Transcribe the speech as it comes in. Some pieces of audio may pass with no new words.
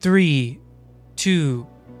3, 2,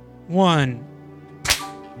 1.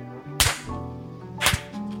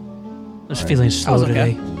 I was feeling slow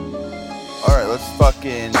today. All right, let's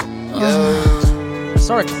fucking go.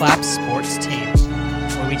 Sort of clap sports team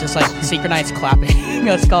where we just like synchronize clapping.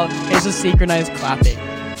 It's just synchronized clapping,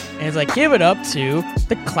 and it's like give it up to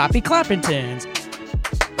the Clappy Clappingtons.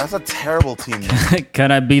 That's a terrible team name.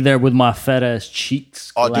 Can I be there with my fat ass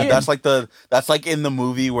cheeks? Oh, dude, that's like in the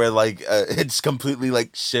movie where like it's completely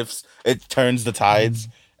like shifts. It turns the tides,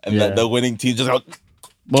 and the winning team just go.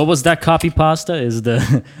 What was that copy pasta? Is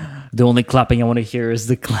the only clapping I want to hear is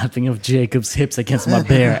the clapping of Jacob's hips against my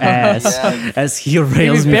bare ass as he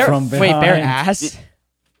rails me from behind. Wait, bare ass?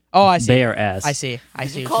 Oh, I see. Bare ass. I see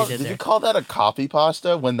what you did there. Did you call that a copy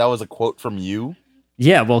pasta when that was a quote from you?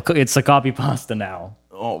 Yeah, well, it's a copy pasta now.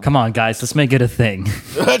 Oh. Come on, guys, let's make it a thing.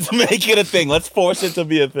 Let's make it a thing. Let's force it to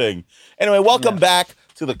be a thing. Anyway, welcome back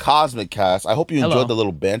to the Cosmic Cast. I hope you enjoyed the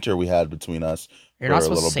little banter we had between us. You're not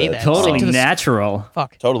supposed to say that. Totally natural.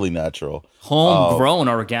 Fuck. Totally natural. Homegrown,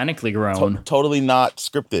 organically grown. Totally not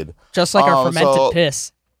scripted. Just like our fermented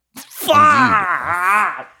piss.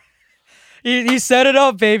 Fuck! You set it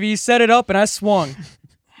up, baby. You set it up, and I swung.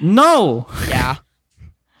 No. Yeah.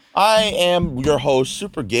 I am your host,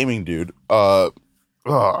 Super Gaming Dude. I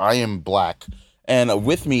am black, and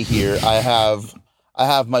with me here I have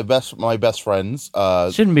my best friends.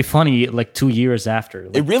 Shouldn't be funny like 2 years after.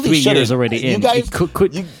 Like it really 3 shouldn't. years already you in. Guys,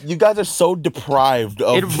 you guys are so deprived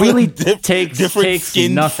of it really takes different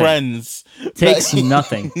skinned nothing. Friends. Takes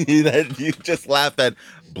nothing. That you just laugh at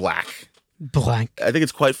black. Blank. I think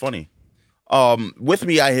it's quite funny. With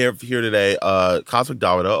me I have here today Cosmic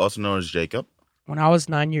Domino, also known as Jacob. When I was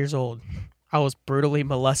 9 years old, I was brutally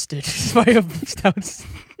molested by a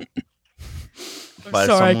I'm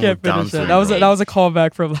sorry, I can't finish that. That was a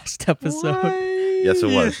callback from last episode. What? Yes,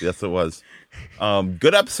 it was.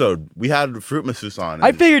 Good episode. We had Fruit Masseuse on.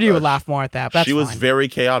 I figured you would laugh more at that. But she was fine. very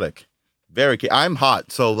chaotic. I'm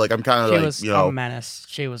hot, so like I'm kind of like was a menace.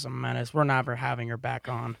 She was a menace. We're never having her back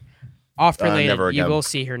on. Off related. You will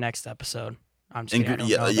see her next episode. I'm just kidding.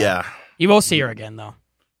 Yeah. You will see her again though.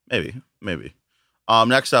 Maybe.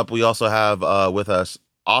 Next up, we also have with us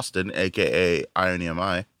Austin, aka Iron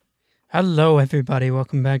EMI. Hello, everybody.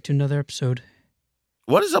 Welcome back to another episode.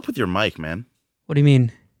 What is up with your mic, man? What do you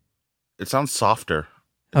mean? It sounds softer.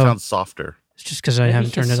 Sounds softer. It's just because I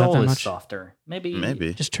haven't turned it up that much. Softer.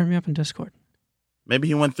 Maybe. Just turn me up in Discord. Maybe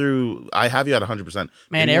he went through. I have you at 100%.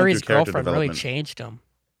 Man, Aries' girlfriend really changed him.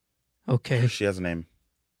 Okay. She has a name.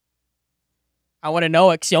 I want to know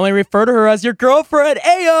it because you only refer to her as your girlfriend.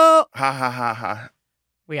 Ayo! Ha ha ha ha.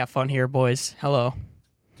 We have fun here, boys. Hello.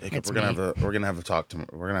 Jacob, we're gonna have a talk.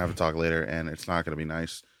 We're gonna have a talk later, and it's not gonna be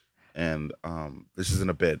nice. And this isn't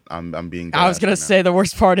a bit. I'm being. I was gonna say the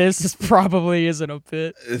worst part is this probably isn't a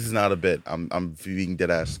bit. This is not a bit. I'm being dead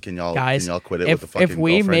ass. Can y'all quit it if, with the fucking if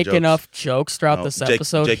we make jokes? enough jokes throughout this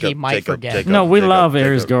episode, he might forget. No, we love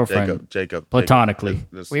Aries' girlfriend. Jacob. Platonically.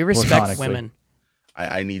 We respect women.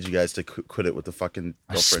 I need you guys to quit it with the fucking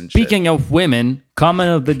girlfriend Speaking of women, comment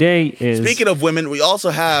of the day is... Speaking of women, we also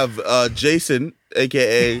have Jason,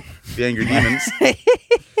 a.k.a. The Angry Demons.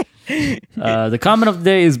 The comment of the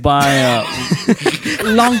day is by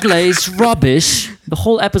Longlace Rubbish. The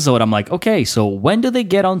whole episode, I'm like, okay, so when do they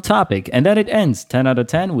get on topic? And then it ends. 10 out of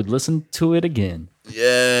 10 would listen to it again.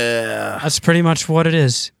 Yeah. That's pretty much what it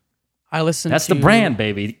is. That's the brand,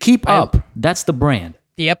 baby. Keep up. That's the brand.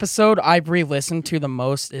 The episode I've re-listened to the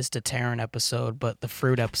most is the Terran episode, but the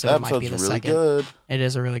Fruit episode might be the really second. Good. It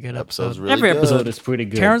is a really good episode. Really Every good. episode is pretty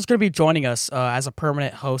good. Terran's going to be joining us as a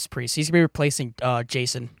permanent host priest. He's going to be replacing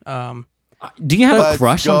Jason. Do you have a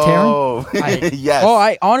crush on Terran? Yes. Oh,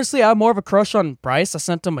 I have more of a crush on Bryce. I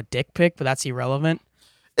sent him a dick pic, but that's irrelevant.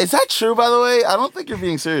 Is that true, by the way? I don't think you're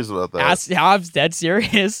being serious about that. I'm dead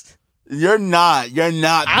serious. You're not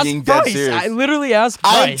Ask being Bryce. dead serious. I literally asked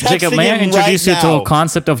Bryce. Jacob, may I introduce you to a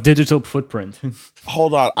concept of digital footprint?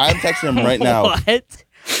 Hold on. I'm texting him right now. What?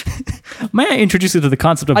 May I introduce you to the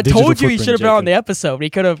concept of digital footprint? I told you he should have been on the episode. We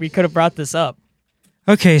could have brought this up.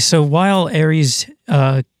 Okay, so while Aries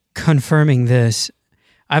confirming this,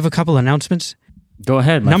 I have a couple announcements. Go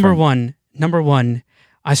ahead, my friend. Number one,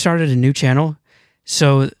 I started a new channel.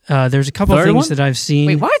 So there's a couple of things that I've seen.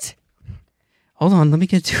 Wait, what? Hold on, let me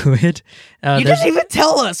get to it. You didn't even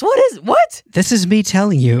tell us. What? This is me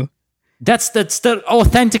telling you. That's the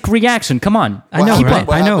authentic reaction. Come on. I know, right?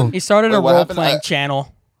 I know. He started a role-playing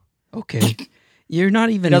channel. Okay. You're not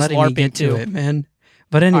even letting me get to it, man.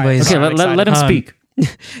 But anyways. Okay, let him speak.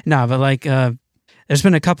 Nah, but like, there's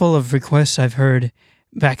been a couple of requests I've heard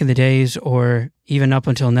back in the days or even up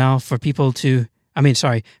until now for people to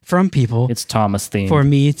from people It's Thomas theme. for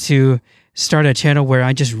me to start a channel where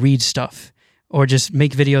I just read stuff or just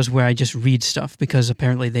make videos where I just read stuff because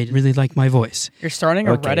apparently they really like my voice. You're starting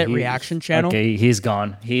a Okay, Reddit he- reaction channel. Okay, he's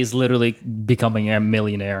gone. He's literally becoming a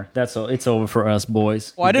millionaire. That's all. It's over for us,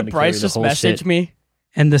 boys. Why He's did gonna Bryce carry the just whole message shit. me?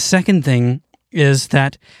 And the second thing is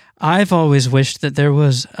that I've always wished that there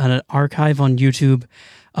was an archive on YouTube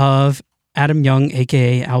of Adam Young,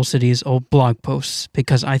 aka Owl City's old blog posts,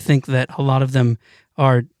 because I think that a lot of them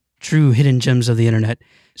are true hidden gems of the internet.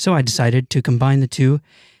 So I decided to combine the two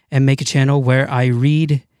and make a channel where I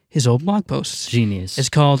read his old blog posts. Genius. It's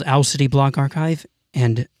called Owl City Blog Archive,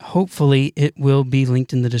 and hopefully it will be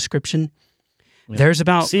linked in the description. Yeah. There's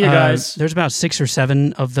about See you guys. there's about 6 or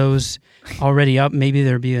 7 of those already up. Maybe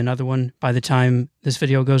there'll be another one by the time this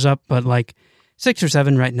video goes up, but like 6 or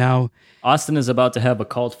 7 right now. Austin is about to have a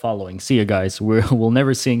cult following. See you guys. We'll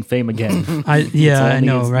never seeing fame again. I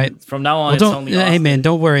know, right? From now on, Well, it's don't only hey Austin man,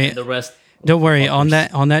 don't worry. and the rest. Don't worry. On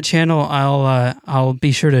fuckers. that channel, I'll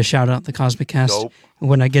be sure to shout out the Cosmic Cast Dope.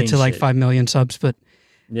 when I get King to like shit. 5 million subs, but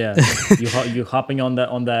Yeah, you hopping on that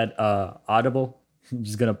Audible. You're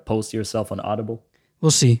just gonna post yourself on Audible.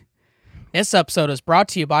 we'll see. This episode is brought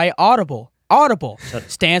to you by Audible. Audible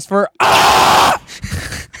stands for.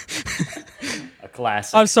 A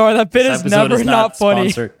classic. I'm sorry, that bit This is episode never not funny.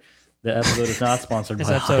 sponsored. The episode is not sponsored. This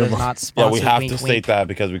by episode is Audible. not Yeah, sponsored. we have wink, to wink. state that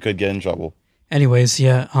because we could get in trouble. Anyways,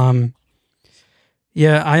 yeah, I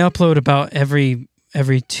upload about every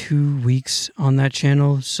 2 weeks on that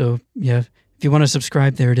channel. So yeah, if you want to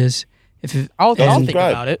subscribe, there it is. I'll think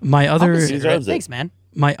subscribe. about it. My I'll other consider it. deserves it. Thanks, man.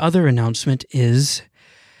 my other announcement is,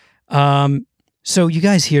 so you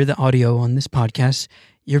guys hear the audio on this podcast.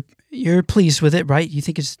 You're pleased with it, right? You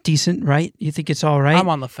think it's decent, right? You think it's all right? I'm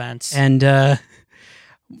on the fence. And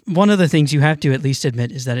one of the things you have to at least admit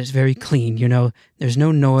is that it's very clean. You know, there's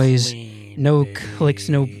no noise, Clean, no baby. clicks,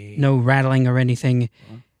 no rattling or anything.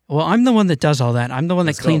 Well, I'm the one that does all that. I'm the one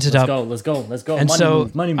that cleans it up. Let's go. And money so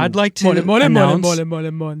move, money move. I'd like to announce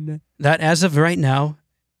money. that as of right now,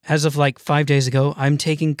 as of like 5 days ago, I'm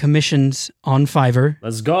taking commissions on Fiverr.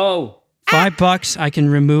 Let's go. $5, I can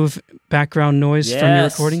remove background noise from your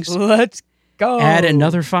Yes. recordings. Let's go. Add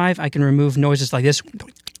another 5, I can remove noises like this.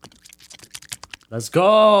 Let's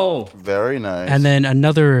go. Very nice. And then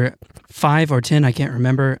another 5 or 10, I can't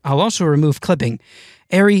remember. I'll also remove clipping.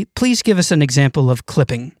 Ari, please give us an example of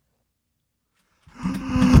clipping.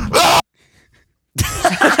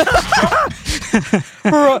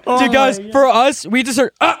 Dude, guys, for us, we just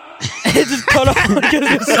heard it just cut off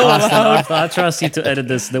because it's so loud. I trust you to edit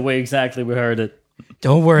this the way exactly we heard it.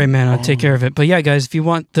 Don't worry, man. I'll take care of it. But yeah, guys, if you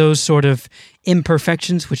want those sort of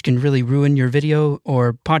imperfections, which can really ruin your video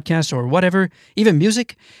or podcast or whatever, even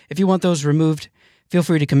music, if you want those removed, feel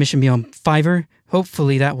free to commission me on Fiverr.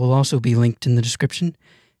 Hopefully that will also be linked in the description.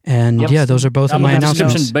 And yeah, those are both of I'm my in the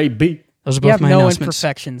announcements. description, baby. Those are You both have my no announcements.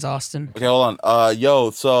 imperfections, Austin. Okay, hold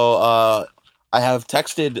on. So I have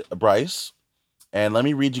texted Bryce, and let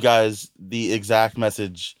me read you guys the exact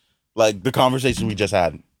message, like the conversation we just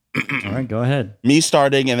had. All right, go ahead. Me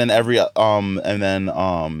starting, and then Read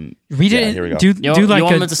yeah, it. here we go. Do like you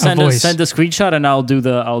want a, me to send a a, voice. send the screenshot and I'll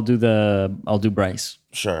do Bryce.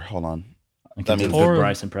 sure, hold on. I can do a means- good Or-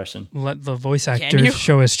 Bryce impression. Let the voice you? actor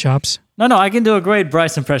show his chops. No, I can do a great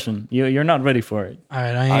Bryce impression. You're not ready for it. All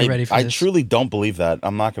right, I ain't ready for I this. truly don't believe that.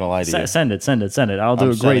 I'm not gonna lie to you. Send it. I'll do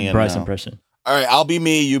I'm a sending great it Bryce now. impression. All right, I'll be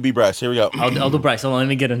me, you be Bryce. Here we go. I'll do Bryce. Hold on, let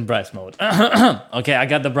me get in Bryce mode. Okay, I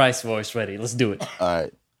got the Bryce voice ready. Let's do it. All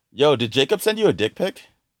right. Yo, did Jacob send you a dick pic?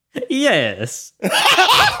 Yes.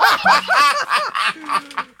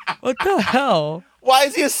 What the hell? Why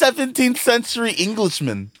is he a 17th century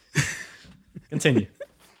Englishman? Continue.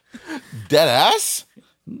 Dead ass?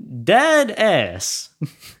 Dead ass.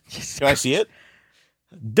 Can I see it?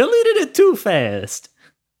 Deleted it too fast.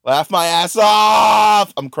 Laugh my ass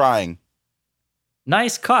off. I'm crying.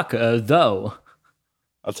 Nice cock, though.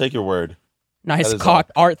 I'll take your word. Nice That is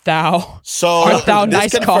cock art thou. So Art thou this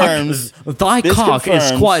nice cock? confirms Thy This cock is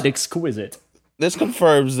confirms- quite exquisite. this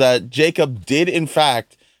confirms that Jacob did in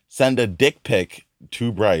fact send a dick pic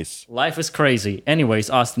to Bryce. Life is crazy.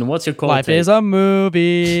 Anyways, Austin, what's your cold Life take? is a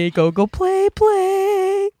movie. Go play.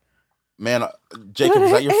 Man, Jacob,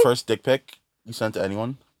 is that your first dick pic you sent to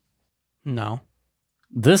anyone? No.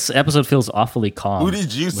 This episode feels awfully calm. Who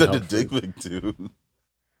did you send a without dick food. pic to?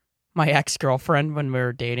 My ex-girlfriend when we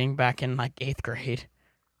were dating back in like 8th grade.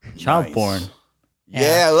 Child Nice. porn.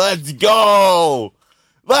 Yeah, let's go.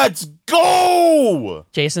 Let's go.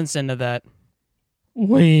 Jason's into that.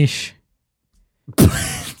 Weesh.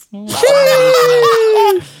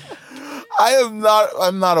 I'm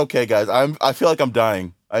not okay, guys. I feel like I'm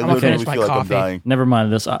dying. I I'm gonna literally finish my feel like I'm coffee. dying. Never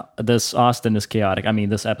mind. This Austin is chaotic. I mean,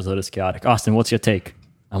 this episode is chaotic. Austin, what's your take?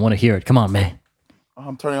 I want to hear it. Come on, man.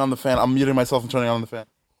 I'm turning on the fan. I'm muting myself and turning on the fan.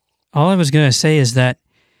 All I was going to say is that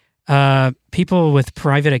people with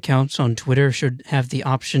private accounts on Twitter should have the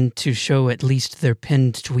option to show at least their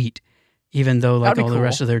pinned tweet, even though like That'd be all the cool.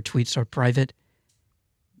 rest of their tweets are private.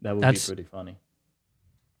 That would That's- be pretty funny.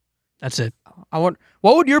 That's it. What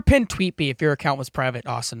would your pinned tweet be if your account was private,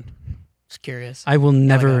 Austin? Just curious. I will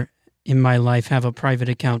never in my life have a private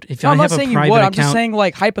account. If No, I I'm not have a saying you private would. I'm account, just saying,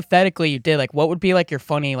 like, hypothetically, you did. Like, what would be like your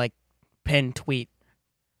funny like pinned tweet?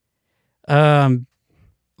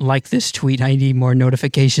 like this tweet, I need more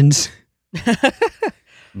notifications.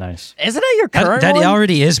 Nice. Isn't it your current That one?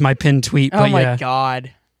 already is my pinned tweet. Oh but my yeah.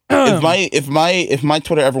 god. If my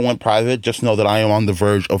Twitter ever went private, just know that I am on the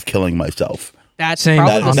verge of killing myself. That's Same.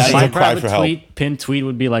 probably That- the that is same. a cry Private for help. pinned tweet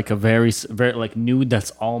would be like a very like nude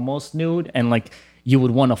that's almost nude, and like you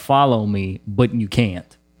would want to follow me, but you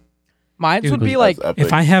can't. Mine would be That's like epic.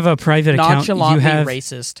 If I have a private account, you nonchalantly have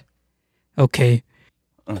racist. okay.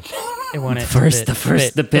 It went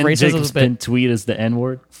The pin racism Jacob's was bit. pinned tweet is the N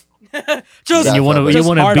word. Just That's You want to just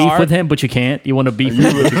hard beef R. with him, but you can't. You want to beef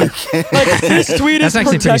with him. Like this tweet is That's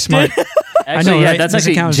actually pretty protected. smart. Actually, know, yeah, right? that's This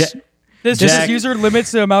actually account is- This Jack- user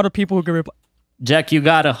limits the amount of people who can reply. Jack, you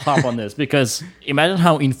gotta hop on this because imagine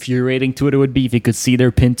how infuriating Twitter would be if you could see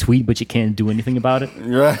their pinned tweet, but you can't do anything about it.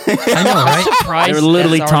 Right. I know, right? They're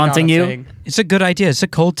literally That's already taunting not a you. thing. It's a good idea. It's a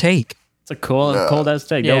cold take. It's a cold ass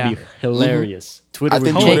take. That would be hilarious. Twitter I would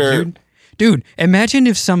think be Twitter- Dude, imagine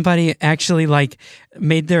if somebody actually like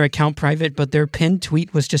made their account private, but their pinned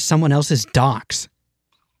tweet was just someone else's docs.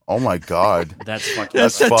 Oh my god. that's fucking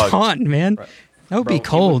That's a fucked. taunt, man. That would Bro, be it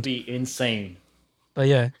cold. would be insane. But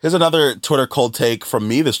yeah, Here's another Twitter cold take from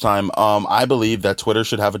me this time. I believe that Twitter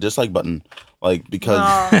should have a dislike button. Like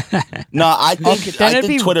because no, I think Okay, then I it'd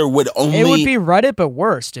think be- Twitter would only It would be Reddit, but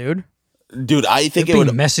worse, dude. dude, I think it'd it be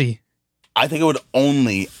would messy. I think it would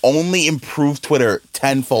only improve Twitter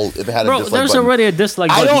tenfold if it had a Bro, dislike there's button. already a dislike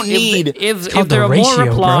I button. don't need- if called there the are ratio, more bro.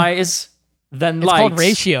 replies than It's likes. called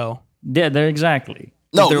ratio. Yeah, they're exactly.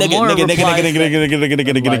 No, If there are nigga, more nigga, nigga, replies nigga, than- nigga, nigga, nigga, nigga,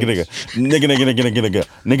 nigga, nigga, nigga, nigga, nigga, nigga,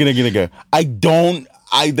 nigga, nigga, nigga.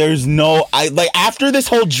 There's no, like, after this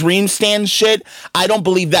whole Dream Stand shit, I don't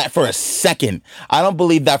believe that for a second. I don't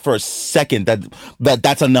believe that for a second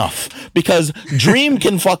that's enough. Because Dream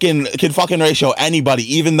can fucking ratio anybody,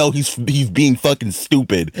 even though he's being fucking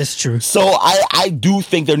stupid. It's true. So I do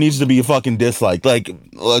think there needs to be a fucking dislike, like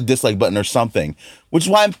a dislike button or something. Which is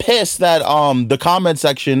why I'm pissed that the comment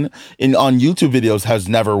section on YouTube videos has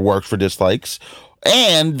never worked for dislikes,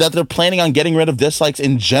 and that they're planning on getting rid of dislikes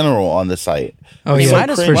in general on the site. Oh They yeah, might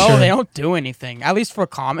as for well. sure. They don't do anything. At least for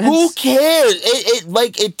comments. Who cares?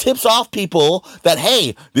 It tips off people that,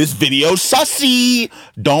 hey, this video's sussy.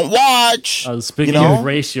 Don't watch. Speaking You know? of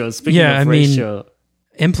ratio, speaking Yeah, of I mean- ratio,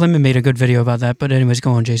 Implement made a good video about that. But anyways,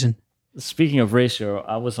 go on, Jason. speaking of ratio,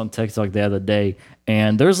 I was on TikTok the other day,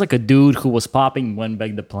 and there's like a dude who was popping when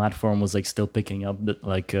back the platform was like still picking up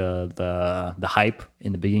the hype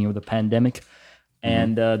in the beginning of the pandemic.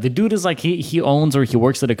 And the dude is like he owns or he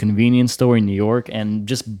works at a convenience store in New York, and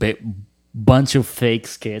just bunch of fake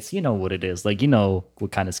skits. You know what it is, like, you know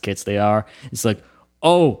what kind of skits they are. It's like,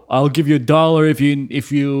 oh, I'll give you $1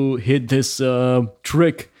 if you hit this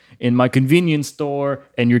trick in my convenience store,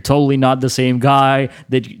 and you're totally not the same guy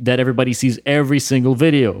that everybody sees every single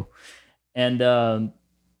video. And I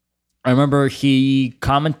remember he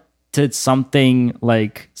commented something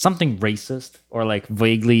racist or like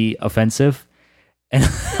vaguely offensive. And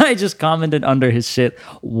I just commented under his shit,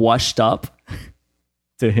 washed up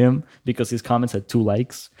to him because his comments had 2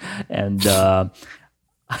 likes. And I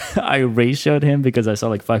ratioed him because I saw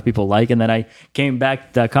like 5 people like. And then I came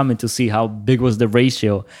back to that comment to see how big was the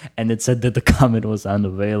ratio. And it said that the comment was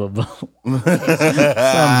unavailable. So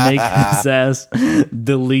I make his ass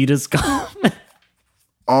delete his comment.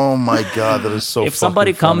 Oh my god, that is so. If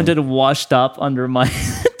somebody fucking funny. commented washed up under my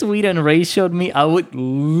tweet and ratioed me, I would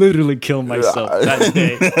literally kill myself that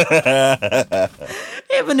day.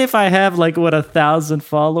 Even if I have like 1,000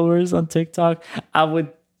 followers on TikTok, I would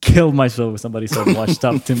kill myself if somebody said washed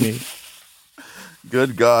up to me.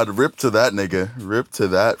 Good God, rip to that nigga, rip to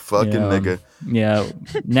that fucking nigga. Yeah,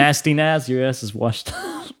 nasty Nas, your ass is washed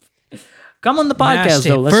up. Come on the podcast Nasty.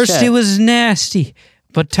 though. Let's First chat. it was nasty,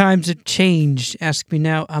 but times have changed. Ask me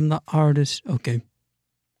now. I'm the artist. Okay.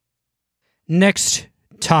 Next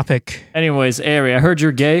topic. Anyways, Ari, I heard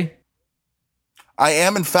you're gay. I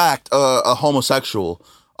am in fact a homosexual,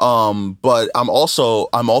 but I'm also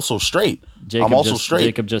straight. I'm also straight.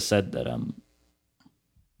 Jacob just said that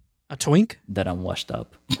A twink? I'm washed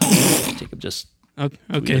up. Jacob just Okay.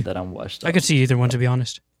 tweeted that I'm washed up. I could see either one, to be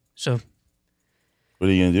honest. So, What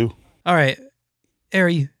are you gonna do? all right,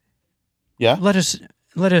 Ari, Yeah. let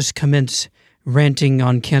us commence ranting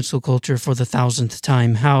on cancel culture for the 1,000th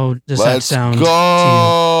time. How does that Let's sound to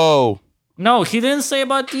go. No, he didn't talk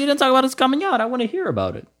about it's coming out. I want to hear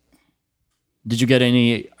about it. Did you get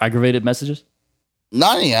any aggravated messages?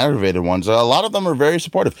 Not any aggravated ones. A lot of them are very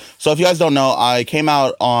supportive. So if you guys don't know, I came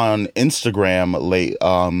out on Instagram late,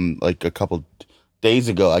 like a couple days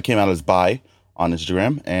ago. I came out as bi on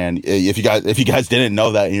Instagram, and if you guys didn't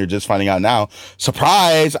know that and you're just finding out now,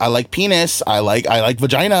 surprise! I like penis. I like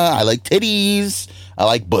vagina. I like titties. I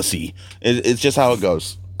like bussy. It's just how it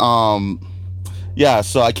goes. Yeah.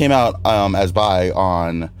 So I came out as bi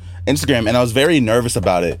on Instagram, and I was very nervous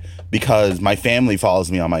about it because my family follows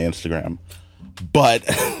me on my Instagram. But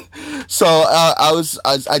so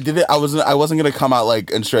I did it. I wasn't gonna come out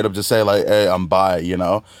like and straight up just say like, hey, I'm bi, you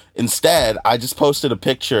know. Instead, I just posted a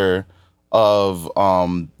picture of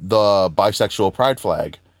the bisexual pride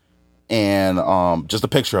flag, and just a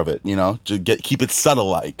picture of it, you know, to keep it subtle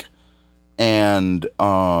like. And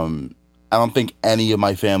I don't think any of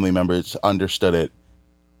my family members understood it,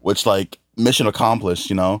 which like mission accomplished,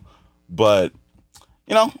 you know. But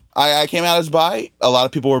you know, I came out as bi. A lot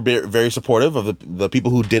of people were very supportive of the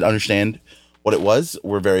people who did understand what it was.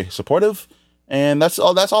 Were very supportive, and that's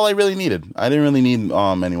all I really needed. I didn't really need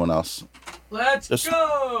anyone else. Let's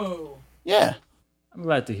go. Yeah, I'm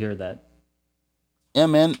glad to hear that. yeah,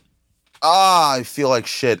 man. I feel like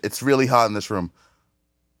shit. It's really hot in this room.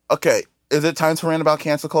 Okay, is it time to rant about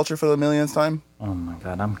cancel culture for the millionth time? Oh my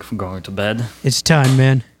god, I'm going to bed. It's time,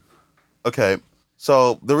 man. Okay.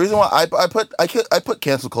 So the reason why I put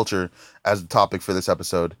cancel culture as the topic for this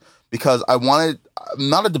episode because I wanted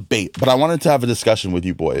not a debate, but I wanted to have a discussion with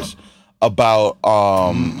you boys about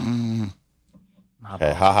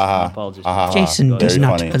okay, Apologies. Jason does Very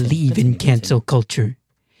not funny. believe in cancel culture.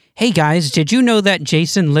 Hey guys, did you know that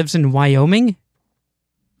Jason lives in Wyoming?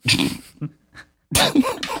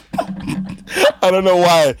 I don't know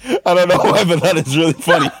why, but that is really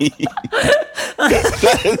funny.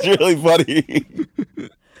 That is really funny.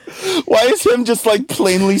 Why is him just like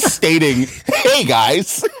plainly stating, "Hey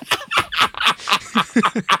guys"?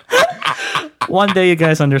 One day you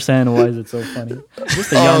guys understand why is it so funny.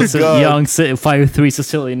 Just a Oh, God. young 5'3"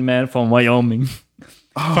 Sicilian man from Wyoming.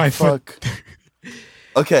 Oh, fuck.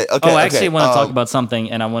 Okay. Oh, I actually want to talk um, about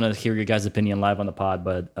something, and I want to hear your guys' opinion live on the pod.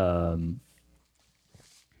 But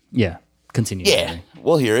yeah, continue. Yeah,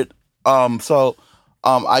 we'll hear it. So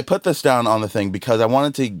I put this down on the thing because I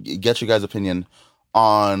wanted to get you guys' opinion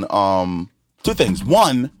on two things.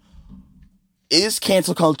 One, is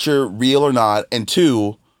cancel culture real or not? And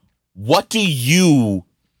two, what do you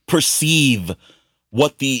perceive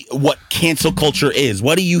what cancel culture is?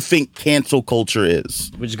 What do you think cancel culture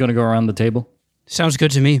is? We're just gonna go around the table. Sounds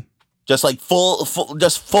good to me. Just like full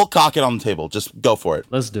cock it on the table. Just go for it.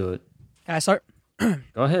 Let's do it. Can I start?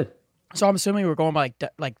 Go ahead. So I'm assuming we're going by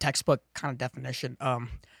like textbook kind of definition.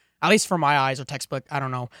 At least for my eyes or textbook, I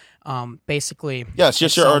don't know. Basically, Yeah, it's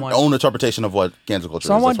just your someone- own interpretation of what cancel culture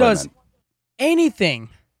someone is. That's what I does meant. anything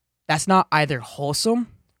that's not either wholesome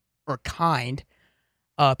or kind,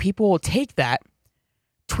 people will take that,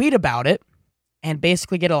 tweet about it, and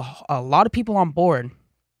basically get a lot of people on board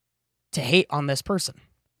to hate on this person.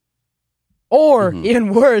 Or Mhm.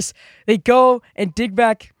 even worse, they go and dig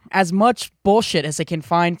back as much bullshit as they can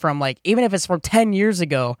find from, like, even if it's from 10 years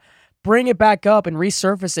ago, bring it back up and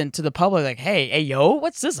resurface it to the public like, hey, yo,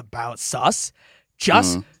 what's this about, sus?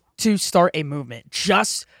 Just to start a movement,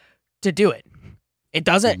 just to do it. It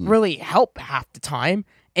doesn't really help half the time.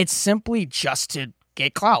 It's simply just to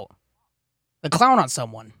get clout. The clown on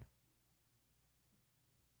someone.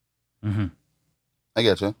 Mm-hmm. I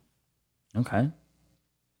get you. Okay.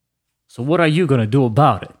 So what are you gonna do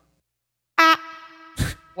about it?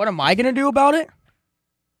 What am I going to do about it?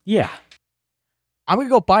 Yeah. I'm going to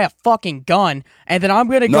go buy a fucking gun, and then I'm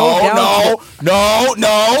going to go down to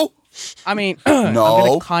No. I mean, No. I'm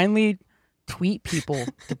going to kindly tweet people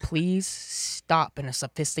to please stop in a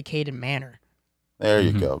sophisticated manner. There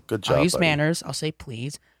you go. Good job. I'll use buddy. manners. I'll say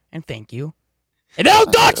please and thank you. And I'll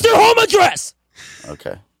dox their home address!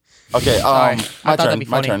 Okay. Sorry. I My thought that'd turn. be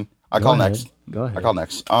My funny. turn. I Go call ahead. next. Go ahead. I call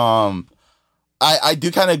next. I do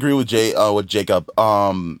kind of agree with Jacob.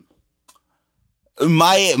 My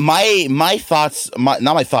thoughts, not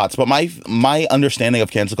my thoughts, but my understanding of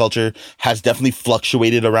cancel culture has definitely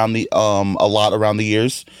fluctuated around the a lot around the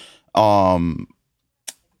years. And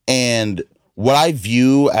what I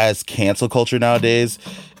view as cancel culture nowadays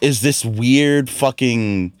is this weird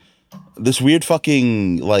fucking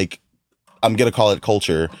like, I'm gonna call it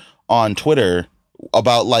culture on Twitter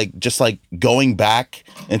about like just like going back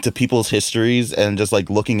into people's histories and just like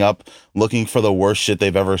looking for the worst shit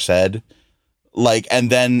they've ever said, like and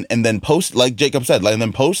then post, like Jacob said, like, and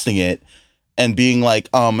then posting it and being like,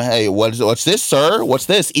 hey, what's this, sir? What's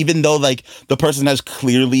this? Even though like the person has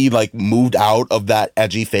clearly like moved out of that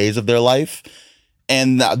edgy phase of their life,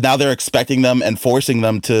 and now they're expecting them and forcing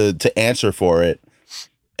them to answer for it,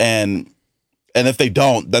 and if they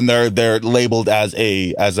don't, then they're labeled as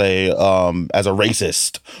a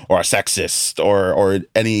racist or a sexist or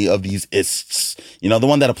any of these ists, you know, the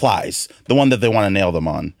one that applies, the one that they want to nail them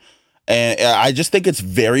on. And I just think it's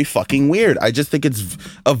very fucking weird. I just think it's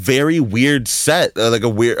a very weird set, like a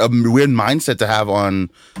weird mindset to have on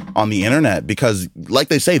the internet, because like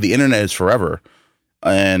they say, the internet is forever.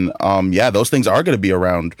 And yeah, those things are going to be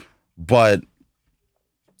around, but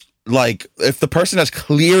like if the person has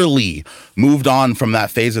clearly moved on from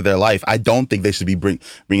that phase of their life, I don't think they should be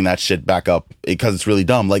bringing that shit back up, because it's really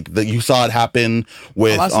dumb. Like you saw it happen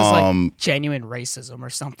with Unless it's like genuine racism or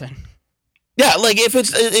something. Yeah, like if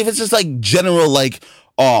it's just like general like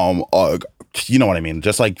you know what I mean,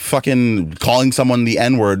 just like fucking calling someone the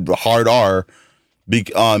N-word, hard R,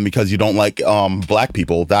 because you don't like black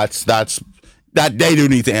people. That's that they do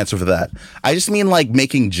need to answer for that. I just mean like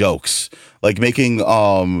making jokes, like making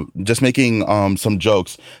some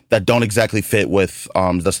jokes that don't exactly fit with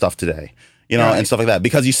the stuff today, you know, right, and stuff like that.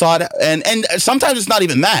 Because you saw it, and sometimes it's not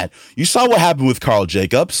even that. You saw what happened with Carl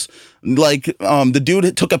Jacobs. Like the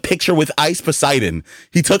dude took a picture with Ice Poseidon.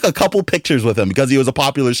 He took a couple pictures with him because he was a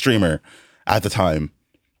popular streamer at the time.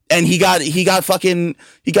 And he got fucking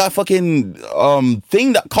thing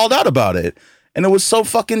that called out about it. And it was so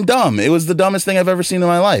fucking dumb. It was the dumbest thing I've ever seen in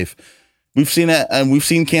my life. We've seen it, and we've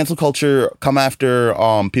seen cancel culture come after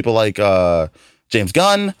people like James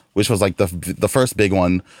Gunn, which was like the first big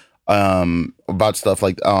one, about stuff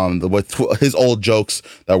like with his old jokes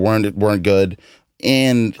that weren't good,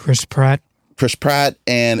 and Chris Pratt,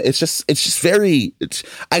 and it's just I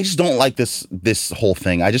just don't like this whole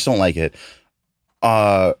thing. I just don't like it,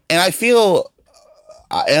 and I feel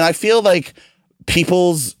like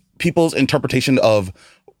people's interpretation of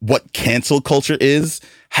what cancel culture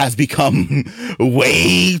has become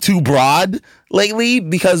way too broad lately,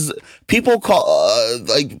 because people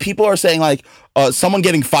are saying like someone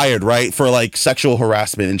getting fired, right, for like sexual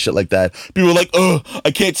harassment and shit like that. People are like, oh,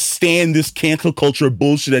 I can't stand this cancel culture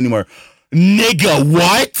bullshit anymore. Nigga,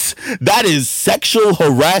 what? That is sexual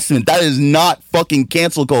harassment. That is not fucking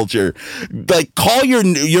cancel culture. Like, call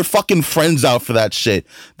your fucking friends out for that shit.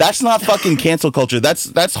 That's not fucking cancel culture.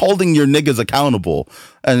 That's holding your niggas accountable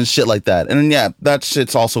and shit like that. And yeah, that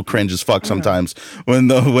shit's also cringe as fuck sometimes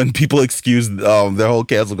when people excuse their whole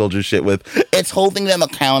cancel culture shit with it's holding them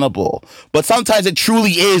accountable. But sometimes it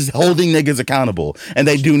truly is holding niggas accountable, and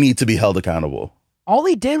they do need to be held accountable. All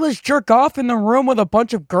he did was jerk off in the room with a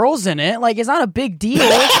bunch of girls in it. Like, it's not a big deal.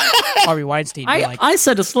 Harvey Weinstein. I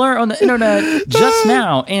said a slur on the internet just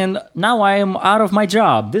now, and now I am out of my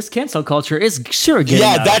job. This cancel culture is sure getting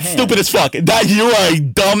out that's of hand. stupid as fuck. That you are a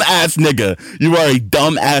dumb ass nigga. You are a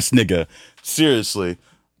dumb ass nigga. Seriously.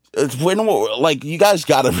 Like, you guys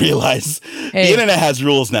gotta realize the internet has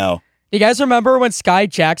rules now. You guys remember when Sky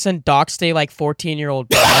Jackson doxed a like 14-year-old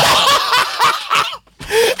girl?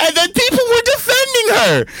 And then people were defending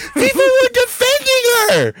her. People were defending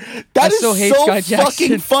her. That is so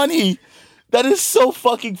fucking funny. That is so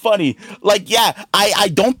fucking funny. Like, yeah, I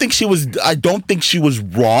don't think she was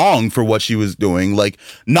wrong for what she was doing. Like,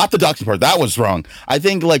 not the doxing part. That was wrong. I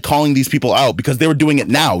think like calling these people out because they were doing it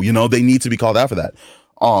now, you know, they need to be called out for that.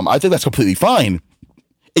 I think that's completely fine.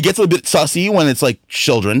 It gets a bit sussy when it's like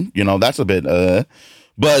children, you know, that's a bit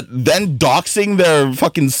but then doxing their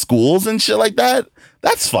fucking schools and shit like that,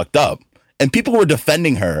 that's fucked up. And people were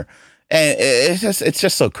defending her. And it's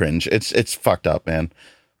just so cringe. It's fucked up, man.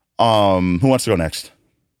 Who wants to go next?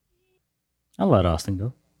 I'll let Austin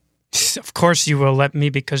go. Of course you will let me,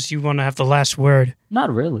 because you want to have the last word.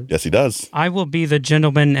 Not really. Yes, he does. I will be the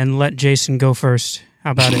gentleman and let Jason go first.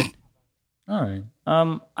 How about it? All right.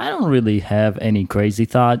 I don't really have any crazy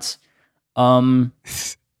thoughts.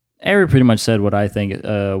 Ari pretty much said what I think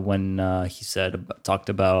when he talked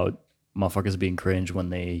about motherfuckers being cringe when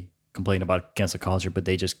they complain about cancel culture, but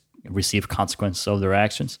they just receive consequences of their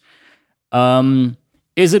actions.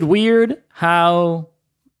 Is it weird how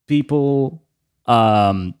people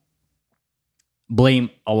blame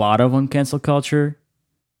a lot on cancel culture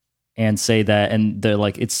and say that, and they're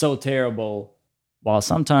like, it's so terrible, while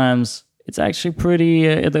sometimes it's actually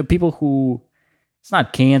pretty, the people who, it's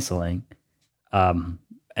not canceling, and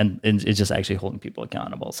it's just actually holding people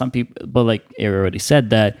accountable. Some people, but like Ari already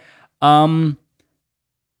said that,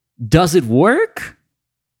 Does it work?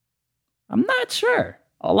 I'm not sure.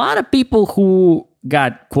 A lot of people who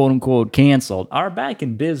got quote unquote canceled are back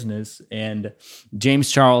in business, and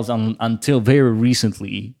James Charles, until very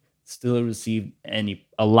recently, still received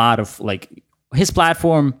a lot of like his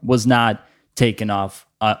platform was not taken off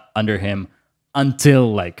under him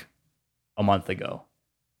until like a month ago.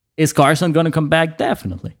 Is Carson going to come back?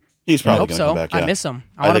 Definitely. He's I probably hope going to so. come back. Yeah. I miss him.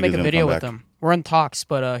 I I want to think make he's a gonna video come with back. him. We're in talks,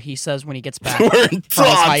 but he says when he gets back. We're in from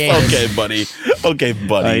his talks. hiatus. Okay, buddy. Okay,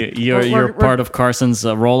 buddy. You're We're- part of Carson's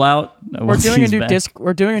rollout. We're once doing a he's new back.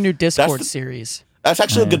 We're doing a new Discord the- series. That's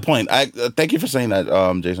actually a good point. I thank you for saying that,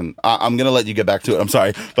 Jason. I'm gonna let you get back to it. I'm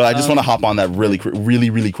sorry, but I just want to hop on that really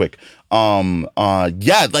quick.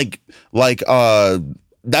 Yeah,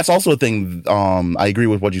 that's also a thing. I agree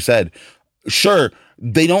with what you said. Sure,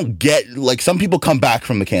 they don't get like some people come back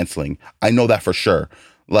from the canceling. I know that for sure.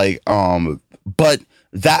 Like, but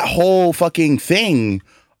that whole fucking thing.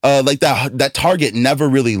 Like that target never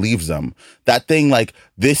really leaves them. That thing like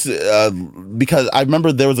this, because I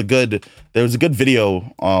remember there was a good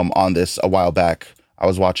video on this a while back. I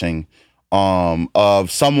was watching of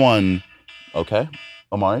someone. Okay,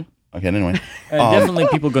 Omari. Okay, anyway, And definitely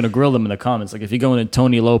people going to grill them in the comments. Like if you go into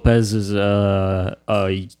Tony Lopez's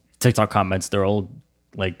TikTok comments, they're all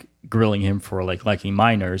like grilling him for like liking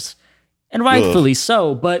minors, and rightfully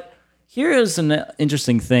so. But here is an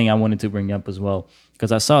interesting thing I wanted to bring up as well,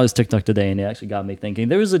 because I saw his TikTok today and it actually got me thinking.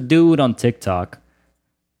 There was a dude on TikTok,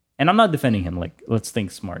 and I'm not defending him. Like, let's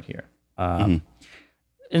think smart here.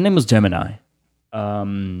 His name was Gemini.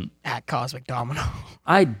 At Cosmic Domino.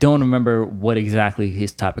 I don't remember what exactly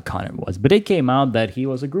his type of content was, but it came out that he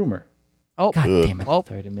was a groomer. Oh, God damn it! well,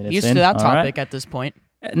 30 minutes used in. to that All right. topic at this point.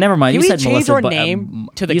 Never mind. Can you we said change Melissa, our but, name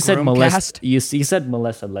to the you said Melissa. Groomcast? You said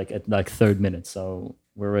Melissa like at like third minute, so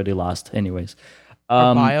we're already lost. Anyways,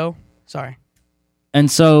 Or bio. Sorry.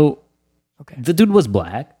 and so Okay. the dude was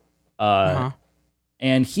black,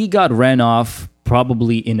 and he got ran off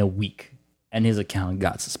probably in a week, and his account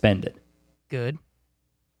got suspended. Good.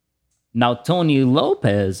 Now Tony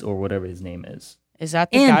Lopez or whatever his name is, Is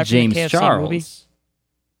that the guy and from the James KFC Charles movie?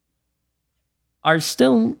 are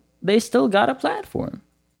still got a platform.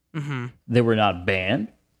 Mm-hmm. They were not banned.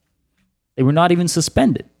 They were not even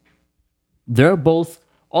suspended. They're both,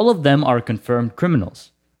 all of them are confirmed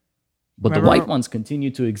criminals. But the white ones continue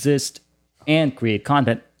to exist and create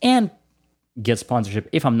content and get sponsorship,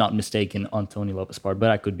 if I'm not mistaken, on Tony Lopez's part,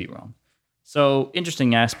 but I could be wrong. So,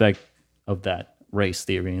 interesting aspect of that race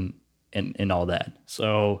theory and all that.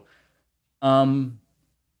 So,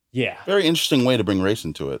 yeah. very interesting way to bring race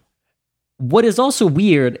into it. What is also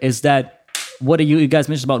weird is that what you guys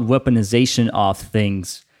mentioned about weaponization of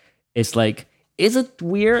things. It's like, is it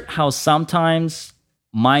weird how sometimes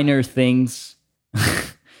minor things,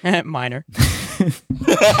 Minor.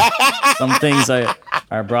 some things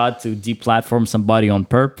are brought to deplatform somebody on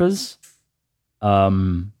purpose?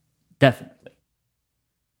 Definitely.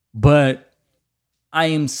 But I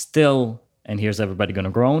am still, and here's everybody gonna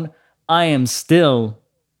groan, I am still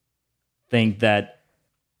think that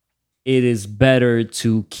it is better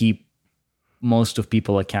to keep most of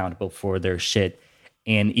people accountable for their shit.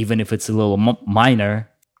 And even if it's a little minor,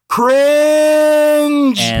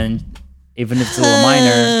 Cringe. and even if it's a little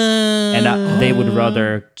minor, and they would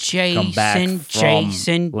rather come back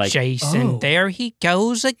from like, Jason. There he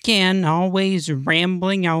goes again, always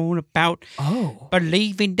rambling on about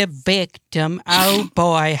believing the victim. Oh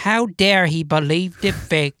boy, how dare he believe the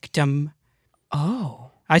victim? Oh.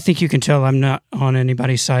 I think you can tell I'm not on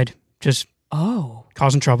anybody's side. Just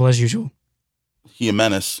causing trouble as usual. He a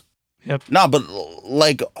menace. Yep. No, but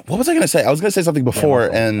like, what was I gonna say? I was gonna say something before,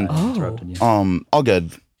 and I interrupted you. all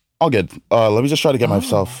good. Let me just try to get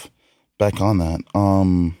myself back on that.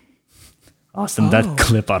 Austin, that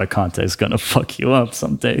clip out of context is gonna fuck you up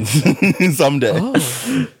someday. Someday.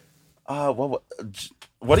 What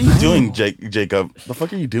are you doing, Jacob? The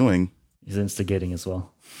fuck are you doing? He's instigating as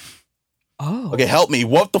well. Oh. Okay, help me.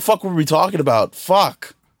 What the fuck were we talking about?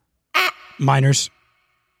 Fuck. Minors.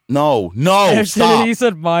 No, He stop.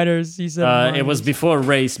 said minors. He said minors. It was before a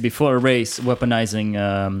race, weaponizing.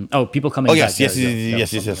 People coming Oh back. yes. There was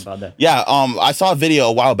something about that. Yeah. I saw a video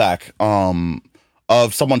a while back.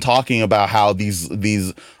 Of someone talking about how these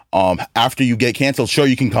after you get canceled, sure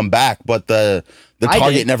you can come back, but the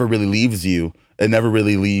target never really leaves you. It never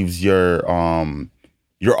really leaves your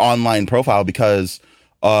online profile because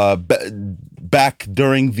back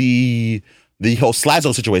during the whole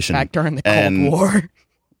Slazo situation, Back during the Cold War.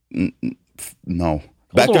 No,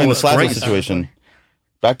 back during the Slazo situation.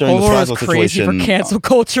 Back during Cold the War was Slazo crazy situation. for cancel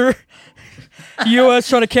culture. U.S.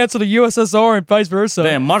 trying to cancel the USSR and vice versa.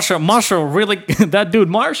 Damn, Marshall really, that dude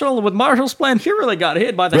Marshall with Marshall's plan, he really got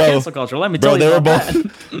hit by the cancel culture. Let me tell you about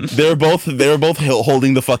that. They were both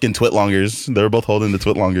holding the fucking twitlongers. They were both holding the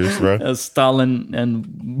twitlongers, bro. Stalin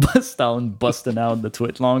busting out the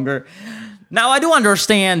twitlonger. Now I do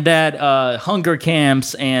understand that hunger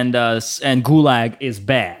camps and gulag is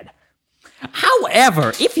bad.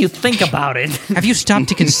 However, if you think about it, Have you stopped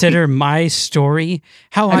to consider my story?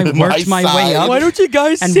 How I My worked my way side. up? Why don't you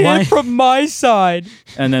guys And stand why- from my side?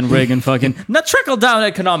 and then Reagan fucking now trickle down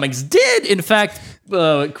economics did in fact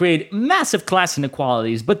create massive class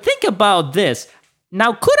inequalities. But think about this.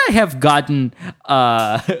 Now, could I have gotten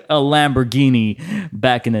a Lamborghini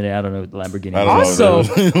back in the day? I don't know what the Lamborghini. I don't know. Also,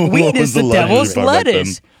 What weed was is the the letter devil's you got back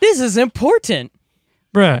lettuce. This is important.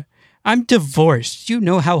 Bruh, I'm divorced. You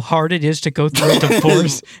know how hard it is to go through a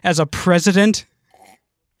divorce as a president?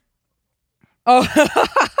 Oh,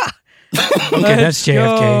 Okay, that's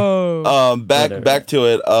JFK. Go. Back to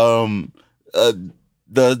it.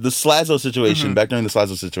 The Slazo situation. Back during the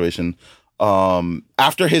Slazo situation.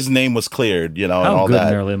 After his name was cleared, and How all good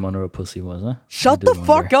that. Marilyn Monroe pussy was, huh? Shut I the did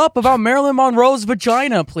fuck wonder. up about Marilyn Monroe's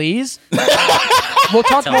vagina, please. We'll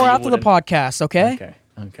talk Tell me more you after the wouldn't. podcast, okay?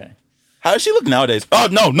 Okay. How does she look nowadays? Oh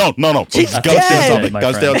no. She's Gotta stay dead. on topic. My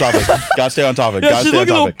Gotta stay on topic. Gotta stay on topic. Yeah, Gotta she's stay on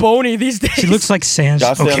looking a little topic. bony these days. She looks like Sans.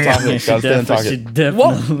 Gotta stay on Okay. topic. She Gotta stay on definitely, topic.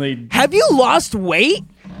 definitely Have you lost weight?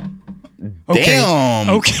 Damn.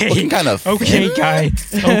 Okay. Looking kind of. Okay, guy.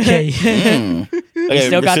 Okay. You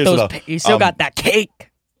still got you still got that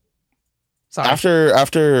cake. Sorry. After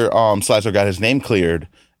Slazo got his name cleared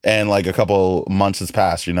and like a couple months has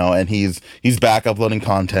passed, and he's back uploading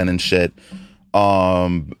content and shit.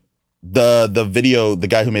 The video, the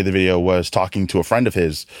guy who made the video was talking to a friend of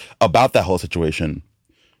his about that whole situation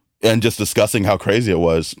and just discussing how crazy it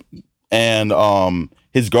was. And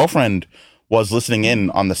his girlfriend was listening in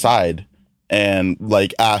on the side and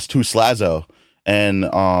like asked who's Slazo, and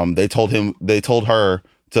they told her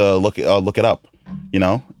to look it up,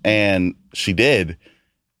 and she did.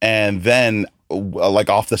 And then like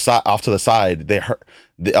off to the side,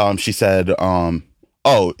 she said,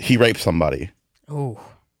 oh, he raped somebody. Oh.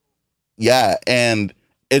 Yeah, and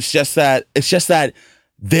it's just that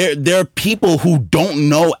there are people who don't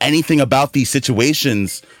know anything about these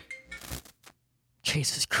situations.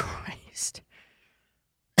 Jesus Christ.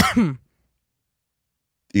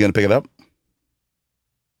 You gonna pick it up?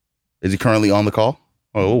 Is he currently on the call?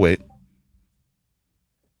 Oh, we'll wait.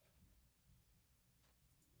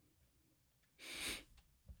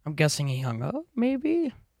 I'm guessing he hung up,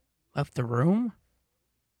 maybe? Left the room?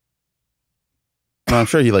 No, I'm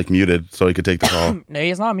sure he like muted so he could take the call. No,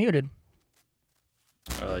 he's not muted.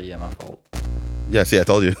 yeah, my fault. Yeah, see, I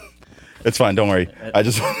told you. It's fine. Don't worry. I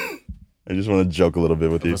just want to joke a little bit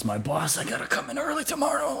with It you. was my boss. I gotta come in early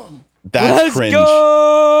tomorrow. That's Let's cringe.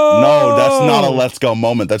 go! No, that's not a let's go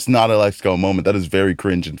moment. That's not a let's go moment. That is very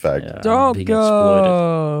cringe, in fact. Yeah, Don't being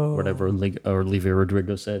go. exploited. Whatever Olivia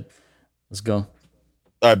Rodrigo said. Let's go.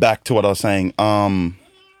 All right, back to what I was saying.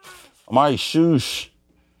 My shoosh.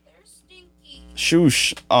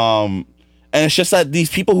 And it's just that these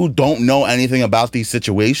people who don't know anything about these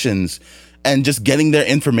situations and just getting their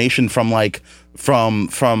information from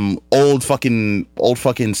old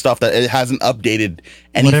fucking stuff that it hasn't updated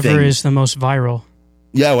anything. Whatever is the most viral.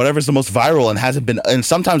 Yeah, whatever's the most viral and hasn't been, and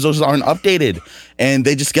sometimes those aren't updated, and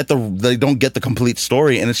they just they don't get the complete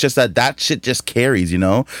story, and it's just that shit just carries,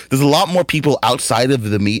 There's a lot more people outside of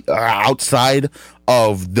the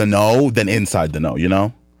know than inside the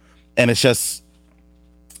know, and it's just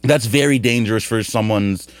that's very dangerous for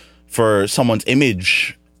someone's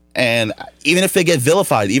image. And even if they get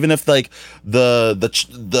vilified, even if like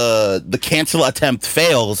the cancel attempt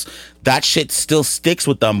fails, that shit still sticks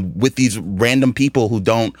with them, with these random people who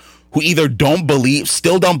either don't believe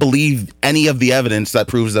any of the evidence that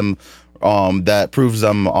proves them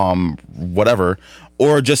whatever,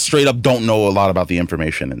 or just straight up don't know a lot about the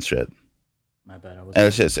information and shit. My bad.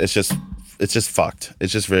 And it's just fucked.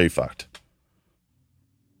 It's just very fucked.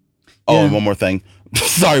 Oh, and one more thing.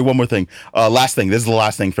 Sorry, one more thing. Last thing. This is the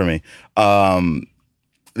last thing for me.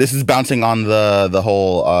 This is bouncing on the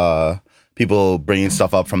whole people bringing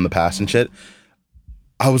stuff up from the past and shit.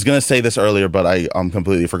 I was gonna say this earlier, but I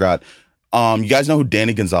completely forgot. You guys know who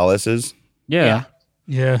Danny Gonzalez is? Yeah.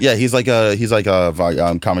 Yeah. Yeah, he's like a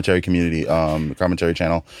commentary community commentary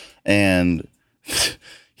channel, and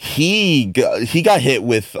he got hit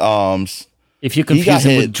with If you confuse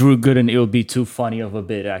him with Drew Gooden, it would be too funny of a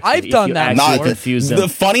bit. Actually, I've done that If you before. actually confuse them.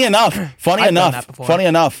 funny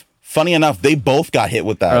enough. Funny enough, they both got hit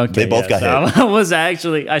with that. Okay, They both got hit.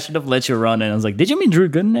 I should have let you run, and I was like, did you mean Drew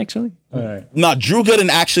Gooden actually? All right. No, Drew Gooden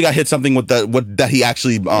actually got hit something with that he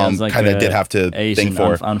actually kind of did have to think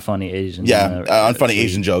for. Unfunny Asian. Yeah, unfunny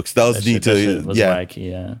Asian jokes. Those need to.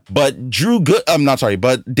 Yeah. But I'm not sorry,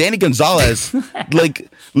 but Danny Gonzalez, like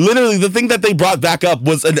literally the thing that they brought back up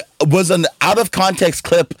was an out of context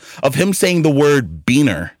clip of him saying the word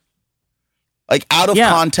beaner. Like out of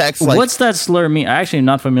context. Like, what's that slur mean? I'm actually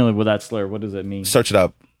not familiar with that slur. What does it mean? Search it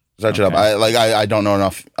up. Search it up. I don't know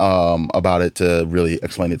enough about it to really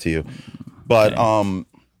explain it to you. But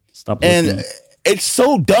Stop looking. and it's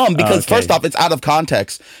so dumb because first off, it's out of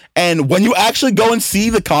context. And when you actually go and see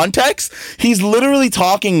the context, he's literally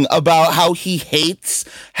talking about how he hates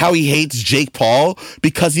Jake Paul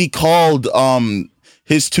because he called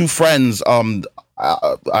his two friends I'm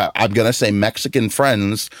gonna say Mexican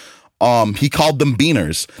friends. He called them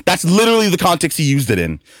beaners. That's literally the context he used it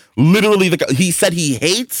in. Literally, he said he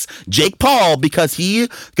hates Jake Paul because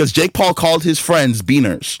Jake Paul called his friends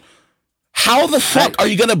beaners. How the fuck are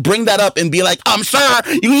you gonna bring that up and be like, sir,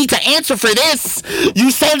 you need to answer for this. You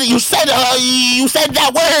said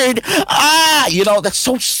that word. That's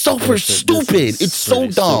so super stupid. It's so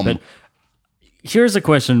dumb. Stupid. Here's a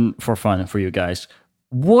question for fun for you guys.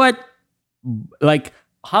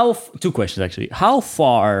 Two questions actually. How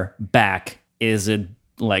far back is it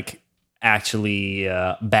like actually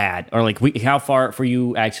bad, or like how far for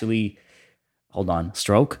you actually? Hold on,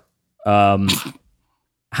 stroke.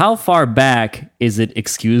 How far back is it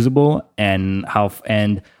excusable, and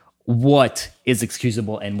what is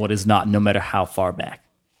excusable and what is not, no matter how far back?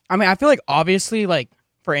 I mean, I feel like obviously, like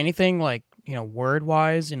for anything like word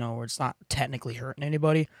wise, where it's not technically hurting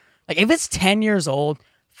anybody. Like if it's 10 years old.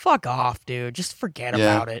 Fuck off, dude. Just forget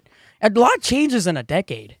about it. A lot changes in a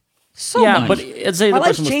decade. So much. But let's say the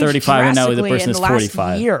person was 35 and now the person is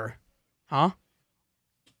 45. Year. Huh?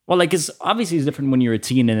 Well, like it's different when you're a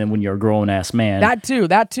teen and then when you're a grown ass man. That too.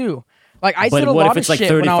 Like I said a lot of shit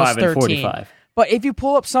when I was 13. 45? But if you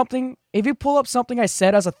pull up something I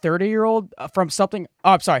said as a 30-year-old from something,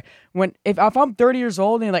 I'm sorry. If I'm 30 years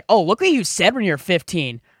old and you're like, oh, look what you said when you're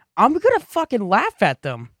 15, I'm gonna fucking laugh at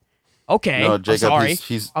them. Okay, no, Jacob, sorry.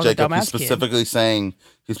 He's specifically saying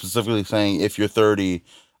if you're 30,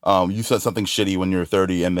 you said something shitty when you're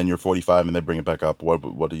 30 and then you're 45 and they bring it back up.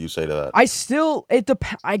 What do you say to that?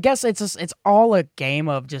 I guess it's all a game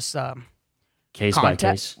of just case by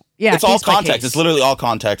case. Yeah, it's all context. It's literally all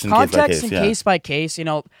context and case by case.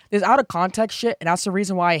 There's out of context shit, and that's the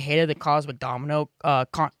reason why I hated the Cosmic Domino out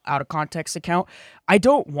of context account. I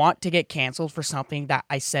don't want to get canceled for something that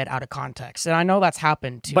I said out of context, and I know that's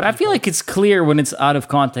happened too. But I feel like it's clear when it's out of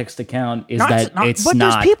context account But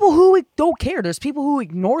there's people who don't care. There's people who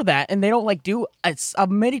ignore that, and they don't do a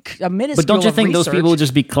minuscule. But don't you think those people would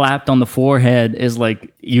just be clapped on the forehead? Is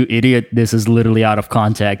like, you idiot! This is literally out of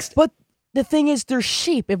context. But the thing is, they're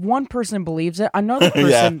sheep. If one person believes it, another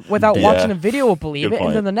person without watching a video will believe it,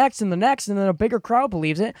 and then the next, and the next, and then a bigger crowd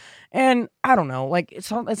believes it. And I don't know, like it's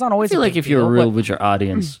not always. I feel like if you're real with your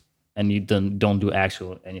audience and you don't do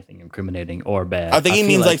anything incriminating or bad, I think he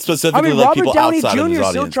means like specifically like people outside of his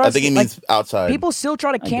audience. I think he means outside. People still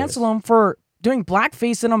try to cancel him for doing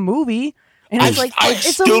blackface in a movie. And it's I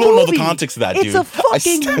it's still a movie. don't know the context of that, dude. It's a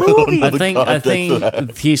fucking movie. I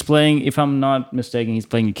think he's playing. If I'm not mistaken, he's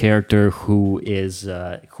playing a character who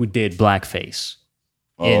did blackface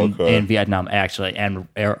in Vietnam actually,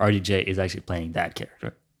 and RDJ is actually playing that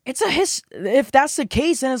character. It's if that's the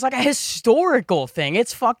case, then it's like a historical thing.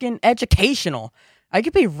 It's fucking educational. I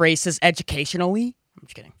could be racist educationally. I'm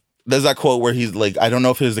just kidding. There's that quote where he's like, I don't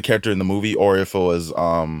know if it was the character in the movie or if it was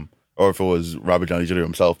Robert Downey Jr.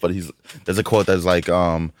 himself, but there's a quote that's like,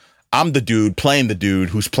 I'm the dude playing the dude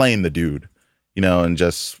who's playing the dude, and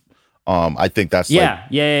just I think that's yeah.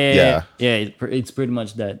 It's pretty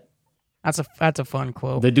much that. That's a fun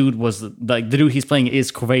quote. The dude was like the dude he's playing is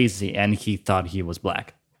crazy, and he thought he was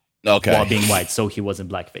black. Okay, while being white, so he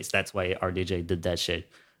wasn't blackface. That's why RDJ did that shit.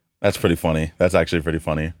 That's pretty funny. That's actually pretty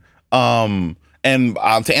funny. And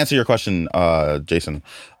to answer your question, Jason,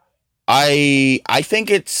 I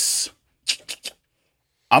think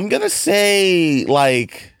I'm gonna say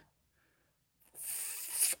like,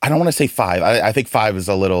 I don't want to say 5. I think 5 is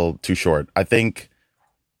a little too short. I think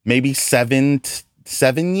maybe 7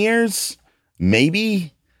 years,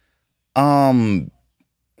 maybe 7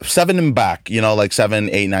 and back. Like 7,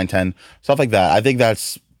 8, 9, 10, stuff like that. I think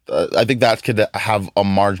that could have a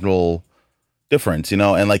marginal difference.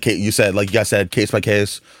 And like you said, case by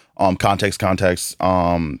case, context.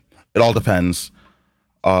 It all depends.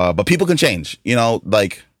 But people can change,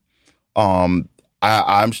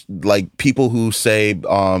 I'm like people who say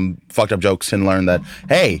fucked up jokes can learn that,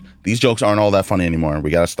 hey, these jokes aren't all that funny anymore.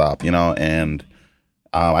 We gotta stop, and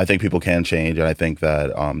I think people can change, and I think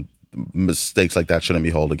that mistakes like that shouldn't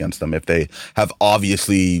be held against them if they have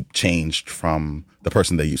obviously changed from the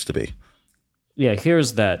person they used to be. Yeah,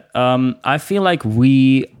 here's that. I feel like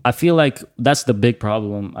that's the big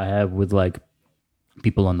problem I have with like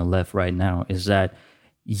people on the left right now is that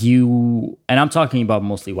and I'm talking about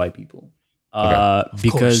mostly white people,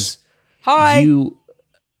 because Hi.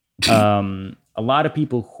 a lot of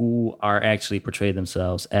people who are actually portray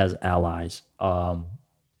themselves as allies.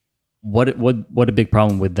 What a big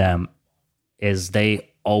problem with them is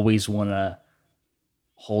they always want to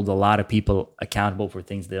hold a lot of people accountable for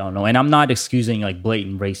things they don't know. And I'm not excusing like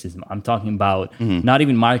blatant racism. I'm talking about not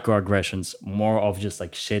even microaggressions, more of just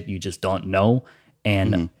like shit you just don't know.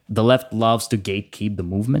 And the left loves to gatekeep the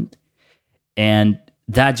movement. And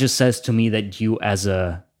that just says to me that you, as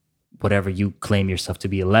a whatever you claim yourself to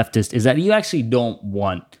be, a leftist, is that you actually don't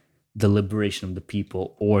want the liberation of the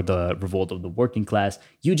people or the revolt of the working class.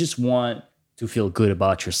 You just want to feel good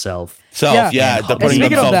about yourself. They're putting speaking of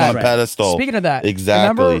themselves that- on a pedestal. Speaking of that,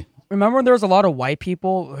 Exactly. Remember when there was a lot of white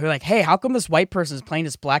people who were like, hey, how come this white person is playing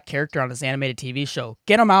this black character on this animated TV show?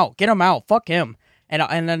 Get him out, fuck him.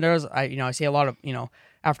 And then there's I see a lot of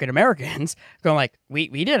African Americans going like, we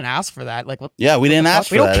didn't ask for that. Like, what? Yeah, we didn't ask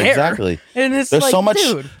for We don't that. care. Exactly. And it's There's like, so much-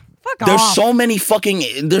 dude, fuck There's off. so many fucking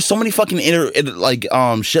shit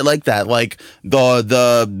like that. Like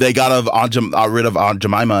they got rid of Aunt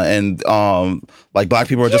Jemima, and like black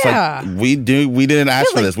people are just Yeah. like, we didn't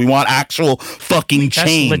ask for this. We want actual fucking That's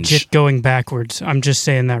change. legit going backwards. I'm just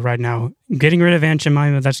saying that right now. Getting rid of Aunt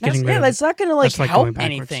Jemima, that's getting rid of that's not gonna that's like help going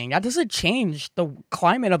backwards. anything. That doesn't change the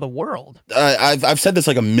climate of the world. I've said this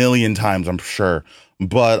like a million times, I'm sure,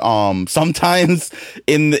 but sometimes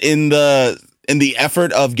in the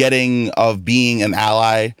effort of being an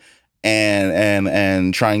ally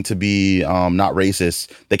and trying to be not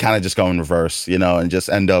racist, they kind of just go in reverse, and just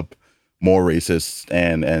end up more racist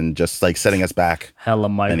and just like setting us back. Hella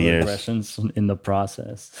many years. microaggressions in the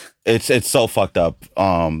process. It's so fucked up.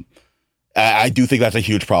 I do think that's a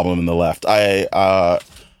huge problem in the left. I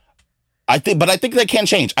think that can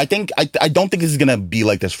change. I don't think this is gonna be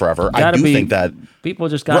like this forever. I do think that people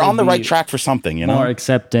just we're on the right track for something, more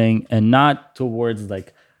accepting and not towards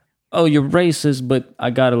like, oh, you're racist, but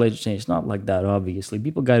I gotta let you change. It's not like that, obviously.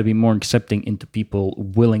 People gotta be more accepting into people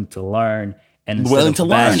willing to learn and instead Willing of to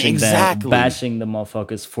learn, bashing exactly. bashing the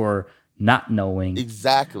motherfuckers for not knowing.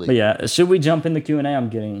 exactly. But yeah, should we jump in the Q&A?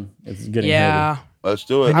 It's getting Yeah. heavy. Let's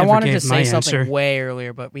do it. I I never wanted to gave my say something answer. way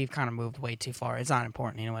earlier, but we've kind of moved way too far. It's not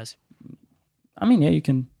important anyways. I mean, yeah, you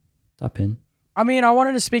can top in. I mean, I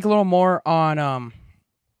wanted to speak a little more on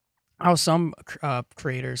how some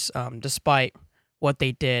creators, despite what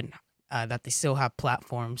they did, that they still have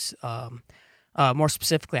platforms. More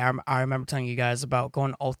specifically, I remember telling you guys about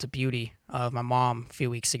going to Ulta Beauty of my mom a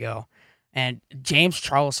few weeks ago, and James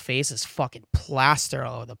Charles' face is fucking plaster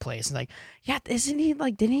all over the place. And like, yeah, isn't he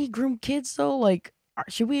like? Didn't he groom kids though? Like,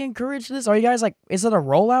 should we encourage this? Are you guys like? Is it a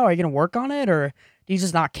rollout? Are you gonna work on it, or do you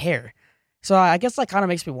just not care? So I guess that kind of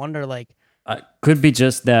makes me wonder, like. Could be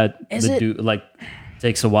just that Is the it- dude like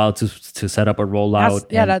takes a while to set up a rollout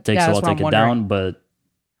and takes a while to take it down, but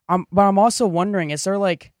But I'm also wondering, is there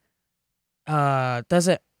like, does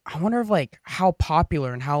it? I wonder if like how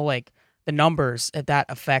popular and how like the numbers if that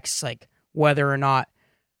affects like whether or not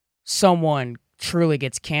someone truly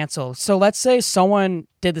gets canceled. So let's say someone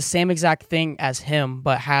did the same exact thing as him,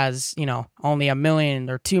 but has only 1 million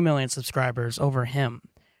or 2 million subscribers over him,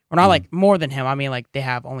 or not like more than him. I mean like they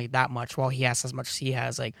have only that much, while he has as much as he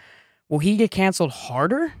has. Like, will he get canceled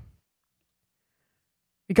harder?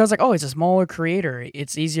 Because like, oh, he's a smaller creator.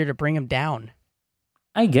 It's easier to bring him down.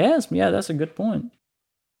 I guess, yeah, that's a good point.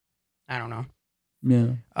 I don't know.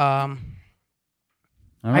 Yeah.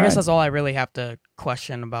 I guess that's all I really have to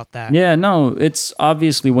question about that. Yeah, no, it's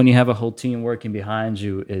obviously when you have a whole team working behind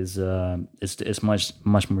you is it's much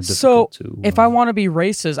more So difficult to. if I want to be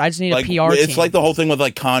racist, I just need Like a PR it's team. like the whole thing with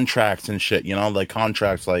like contracts and shit. Like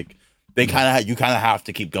contracts, like they you kind of have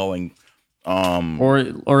to keep going. or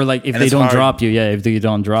like if And they it's don't hard. drop you, if they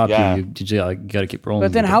don't drop Yeah. you just gotta keep rolling.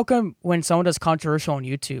 But then with it. how come when someone does controversial on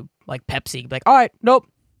YouTube, like Pepsi, be like, all right, nope,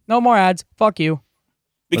 no more ads, fuck you.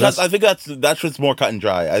 Because I think that's what's more cut and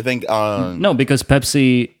dry. I think No, because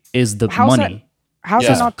Pepsi is the How's money. How's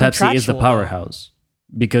Yeah. that not Pepsi is the contractual, though? powerhouse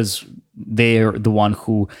because they're the one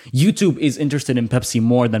who YouTube is interested in Pepsi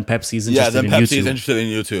more than Pepsi is interested then in Pepsi YouTube. is interested in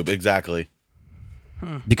YouTube. Exactly.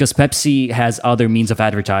 Because Pepsi has other means of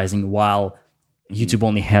advertising while YouTube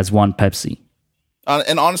only has one Pepsi.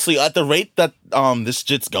 And honestly, at the rate that this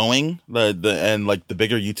shit's going, and like the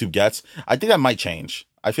bigger YouTube gets, I think that might change.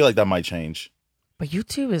 I feel like that might change, But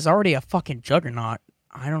YouTube is already a fucking juggernaut.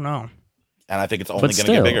 I don't know. and I think it's only But going to get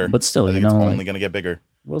still- bigger. but still, I think you it's know, only like- going to get bigger.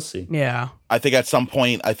 We'll see. Yeah. I think at some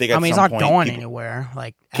point, I mean, it's not going anywhere.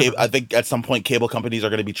 Like, I think at some point, cable companies are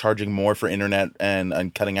going to be charging more for internet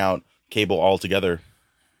and cutting out cable altogether.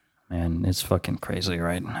 Man, it's fucking crazy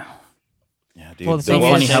right now. Yeah, dude. Well, the So thing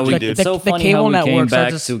funny is, how we the- dude. the- so the funny cable how we came networks are back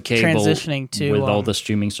just to cable transitioning to, with all um, the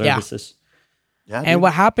streaming yeah. services. Yeah, and dude.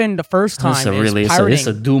 what happened the first time It's a is really pirating. it's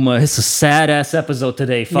a Duma. It's a sad ass episode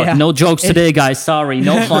today. Fuck, Yeah. no jokes today, guys. Sorry,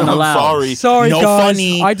 no fun I'm allowed. sorry. Sorry, no guys.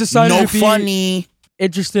 funny. I decided no to be- funny.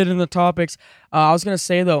 Interested in the topics. I was gonna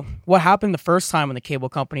say though, what happened the first time when the cable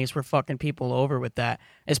companies were fucking people over with that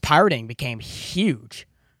is pirating became huge.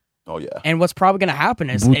 Oh yeah. And what's probably gonna happen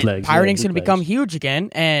is Bootlegs, pirating's yeah, gonna become bootlegs. huge again,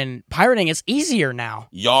 and pirating is easier now.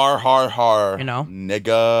 Yar har har. You know?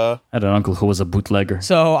 Nigga. I had an uncle who was a bootlegger.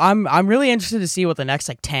 So I'm really interested to see what the next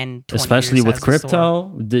like 10, 20 Especially years with has in store.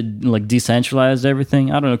 crypto, like decentralized everything.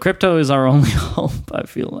 I don't know. Crypto is our only hope. I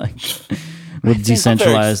feel like with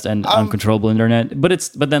decentralized and uncontrollable internet,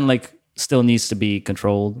 but then like still needs to be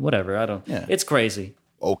controlled. Whatever. I don't. Yeah. It's crazy.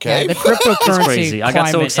 Okay. Yeah, the cryptocurrency crazy. I got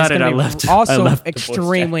so climate excited is gonna I be left- I Also, left the voice chat.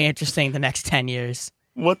 extremely interesting the next 10 years.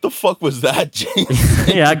 What the fuck was that, James?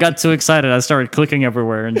 Yeah, I got too excited. I started clicking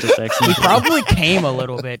everywhere and just We accidentally. probably came a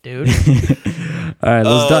little bit, dude. All right,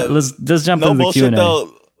 let's jump no into the Q bullshit and A.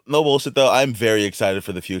 though. No bullshit though. I'm very excited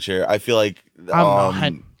for the future. I feel like I'm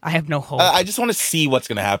not. I have no hope. I just want to see what's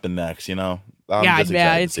gonna happen next. You know. I'm yeah, just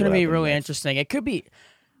excited to it's see gonna what be happens really next. interesting. It could be,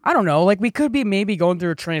 I don't know, like we could be maybe going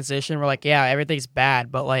through a transition where like, yeah, everything's bad,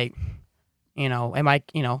 but like, you know, it might,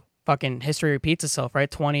 you know, fucking history repeats itself, right?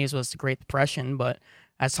 20s was the Great Depression, but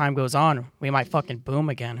as time goes on, we might fucking boom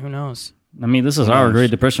again. Who knows? I mean, this is our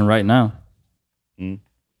Great Depression right now.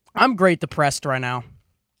 I'm great depressed right now.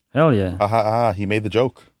 Hell yeah. He made the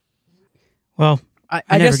joke. Well, I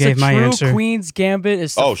never guess the gave my true answer. Queen's Gambit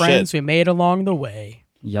is the Oh, friends shit. we made along the way.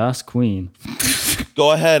 Yas Queen.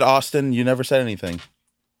 Go ahead, Austin. You never said anything.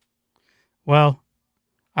 Well,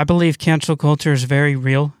 I believe cancel culture is very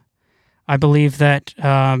real. I believe that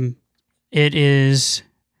it is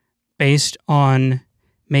based on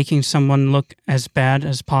making someone look as bad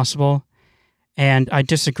as possible. And I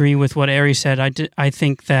disagree with what Ari said. I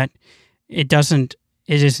think that it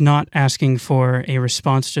is not asking for a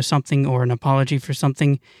response to something or an apology for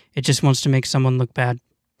something. It just wants to make someone look bad.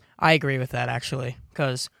 I agree with that actually,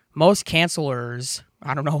 because most cancelers,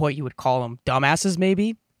 I don't know what you would call them, dumbasses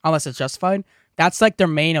maybe, unless it's justified. That's like their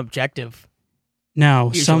main objective.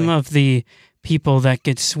 Now, some Usually. of the people that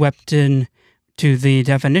get swept in to the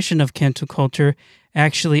definition of cancel culture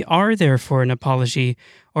actually are there for an apology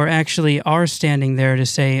or actually are standing there to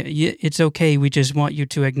say, it's okay, we just want you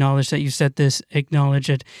to acknowledge that you said this, acknowledge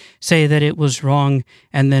it, say that it was wrong,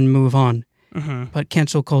 and then move on. Mm-hmm. But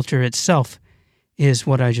cancel culture itself is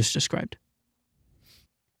what I just described.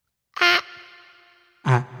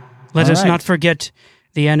 Let All us right. not forget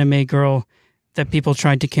the anime girl that people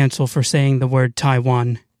tried to cancel for saying the word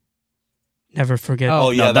Taiwan. Never forget. Oh, Oh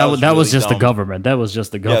yeah, that was really just the dumb. government. That was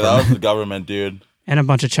just the Yeah, government. that was the government, dude. And a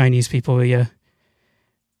bunch of Chinese people, yeah.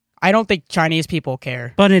 I don't think Chinese people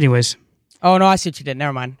care. But anyways, Oh no, I see what you did.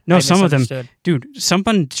 Never mind. No, I some of them. misunderstood. dude,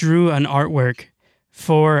 someone drew an artwork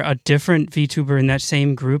for a different VTuber in that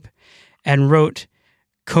same group and wrote,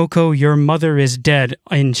 Coco, your mother is dead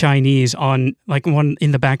in Chinese on like one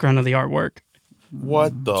in the background of the artwork.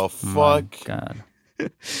 What the My fuck? God.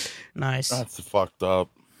 Nice. That's fucked up.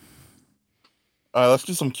 All right, let's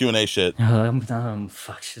do some Q&A shit.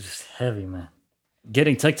 Fuck, shit is heavy, man.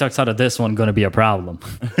 Getting TikToks out of this one gonna be a problem.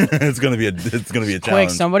 it's gonna be a challenge. Quick,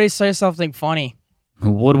 somebody say something funny.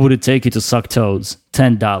 What would it take you to suck toads?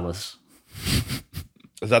 $10.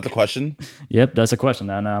 Is that the question? Yep, that's a question,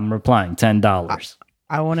 and I'm replying. $10.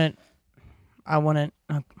 I wouldn't.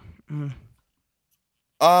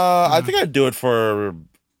 I think I'd do it for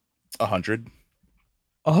 100.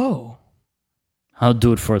 Oh. I'll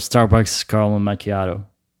do it for a Starbucks Caramel Macchiato.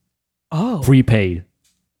 Oh. Prepaid.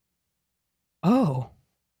 Oh.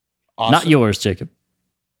 Awesome. Not yours, Jacob.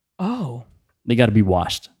 Oh. They gotta be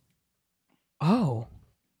washed. Oh.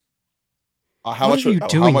 How what much? are you how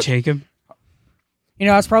doing, much- Jacob? You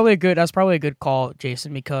know, that's probably a good call,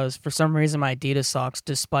 Jason, because for some reason my Adidas socks,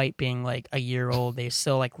 despite being like a year old, they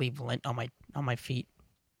still like leave lint on my feet.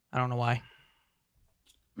 I don't know why.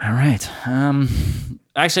 All right.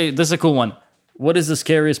 Actually, this is a cool one. What is the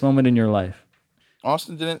scariest moment in your life?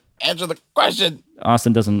 Austin didn't answer the question.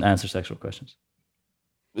 Austin doesn't answer sexual questions.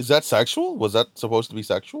 Is that sexual? Was that supposed to be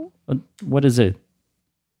sexual? What is it?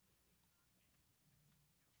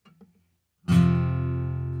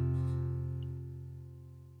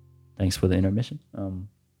 Thanks for the intermission.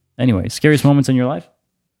 Anyway, scariest moments in your life?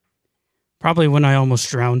 Probably when I almost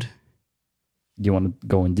drowned. Do you want to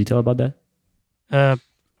go in detail about that?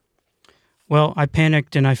 Well, I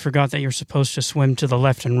panicked and I forgot that you're supposed to swim to the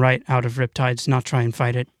left and right out of riptides, not try and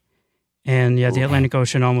fight it. And yeah, the Atlantic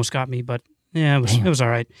Ocean almost got me, but yeah, it was all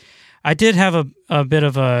right. I did have a bit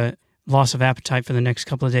of a loss of appetite for the next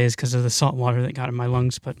couple of days because of the salt water that got in my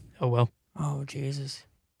lungs, but oh well. Oh, Jesus.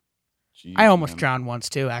 Jeez, I almost man. drowned once,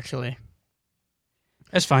 too, actually.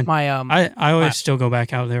 That's fine. My I always still go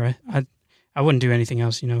back out there. I wouldn't do anything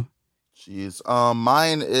else, you know. Jeez.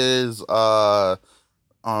 Mine is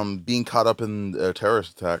being caught up in a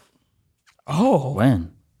terrorist attack. Oh.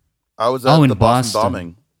 When? I was at in the Boston Boston.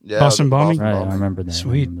 bombing. Yeah, Boston the bombing? Right, I remember that.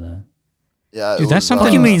 Sweet. I remember that. Yeah, Dude, it that's was, something- What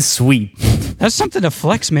do you mean sweet? That's something to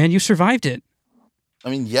flex, man. You survived it. I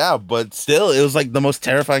mean, yeah, but still, it was like the most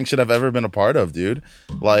terrifying shit I've ever been a part of, dude.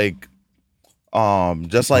 Like,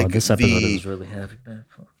 just like this episode the is really heavy, man.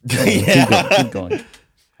 yeah. Keep going.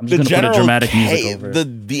 I'm The just gonna put a dramatic music cha- over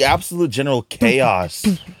it. the absolute general chaos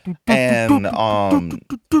and In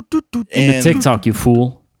the and TikTok, you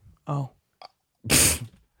fool. Oh.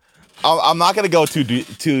 I'm not gonna go too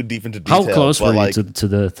deep into How detail. close but were like, you to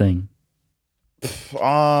the thing?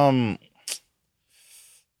 I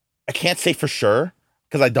can't say for sure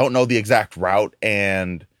because I don't know the exact route,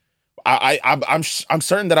 and I'm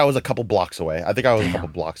certain that I was a couple blocks away. I think I was a couple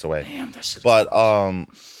blocks away. Damn, this is But I'm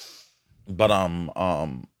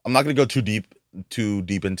not gonna go too deep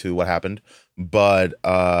into what happened. But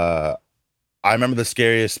I remember the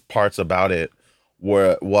scariest parts about it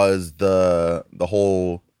was the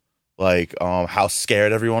whole like how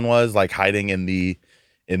scared everyone was, like hiding in the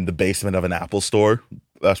basement of an Apple store.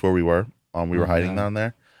 That's where we were. We were hiding down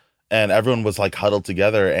there, and everyone was like huddled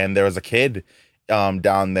together. And there was a kid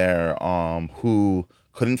down there who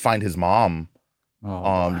couldn't find his mom.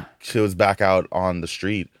 She was back out on the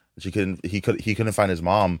street. He couldn't find his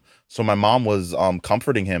mom. So my mom was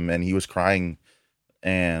comforting him, and he was crying,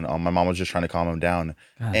 and my mom was just trying to calm him down.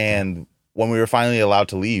 God And when we were finally allowed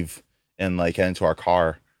to leave and like get into our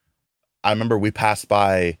car, I remember we passed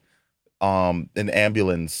by an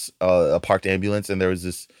ambulance, a parked ambulance, and there was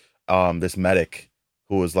this medic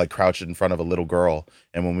who was like crouched in front of a little girl.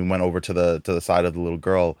 And when we went over to the side of the little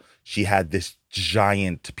girl, she had this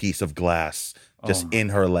giant piece of glass just in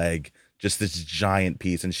her leg, just this giant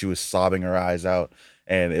piece, and she was sobbing her eyes out.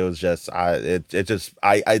 And it was just,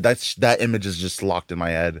 that image is just locked in my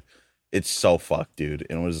head. It's so fucked, dude.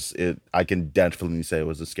 And I can definitely say it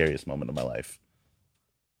was the scariest moment of my life.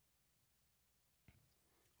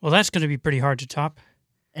 Well, that's going to be pretty hard to top.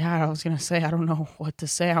 Yeah, I was gonna say I don't know what to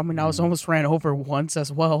say. I mean, I was almost ran over once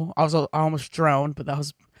as well. I almost drowned, but that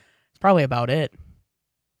was probably about it.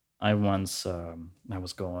 I once I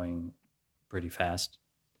was going pretty fast,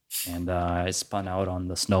 and I spun out on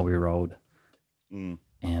the snowy road,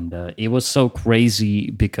 and it was so crazy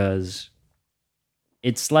because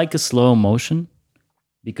it's like a slow motion,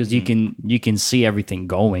 because you can see everything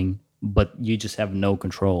going, but you just have no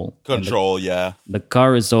control. Yeah. The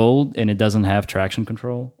car is old and it doesn't have traction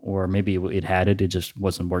control, or maybe it had it just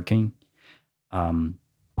wasn't working.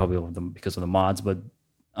 Probably because of the mods, but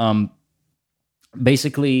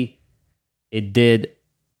basically I did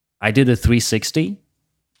a 360,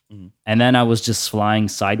 and then I was just flying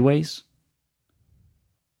sideways,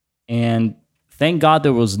 and thank God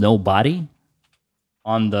there was nobody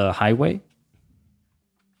on the highway.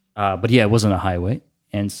 But yeah, it wasn't a highway.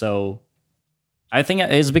 And so I think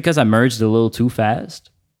it's because I merged a little too fast.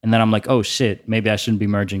 And then I'm like, oh shit, maybe I shouldn't be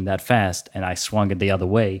merging that fast. And I swung it the other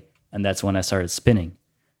way. And that's when I started spinning.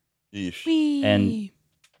 Yeesh. And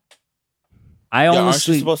I Yeah,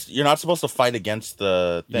 honestly... you're not supposed to fight against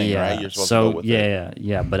the thing, right? You're supposed to go with it.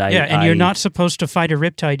 Yeah. But and you're not supposed to fight a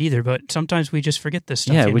riptide either, but sometimes we just forget this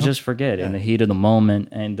stuff. Yeah, you we know? just forget in the heat of the moment.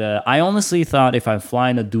 And I honestly thought if I fly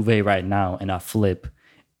in a duvet right now and I flip,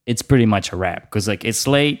 it's pretty much a wrap, because like it's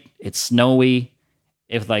late, it's snowy.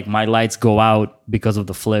 If like my lights go out because of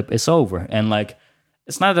the flip, it's over. And like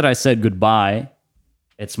it's not that I said goodbye,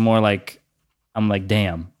 it's more like I'm like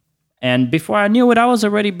damn. And before I knew it, I was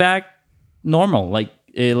already back normal. Like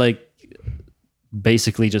it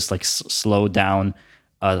basically just like slowed down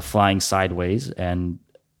flying sideways, and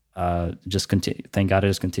just continue. Thank God I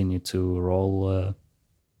just continued to roll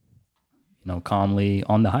calmly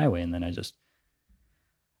on the highway. And then I just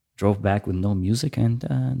drove back with no music, and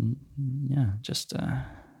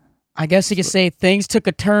I guess you could say things took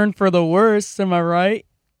a turn for the worse. Am I right?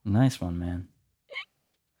 nice one, man.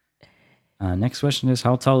 Next question is,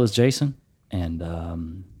 how tall is Jason?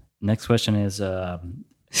 And next question is,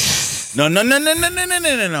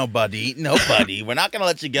 No, buddy. No, buddy. We're not gonna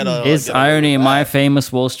let you get a. Is irony my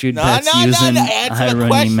famous Wall Street bets using Answer the irony,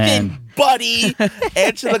 question, man? buddy.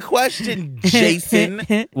 Answer the question, Jason.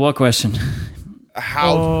 What question?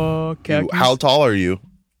 How tall are you?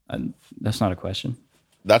 That's not a question.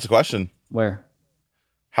 That's a question. Where?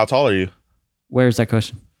 How tall are you? Where is that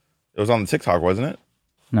question? It was on the TikTok, wasn't it?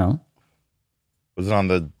 No. Was it on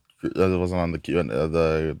the? It wasn't on the Q.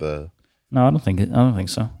 The. No, I don't think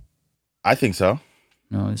so. I think so.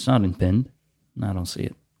 No, it's not in pinned. No, I don't see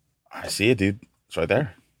it. I see it, dude. It's right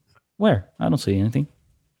there. Where? I don't see anything.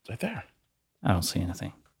 It's right there. I don't see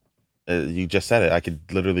anything. You just said it. I could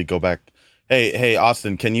literally go back. Hey,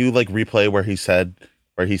 Austin, can you like replay where he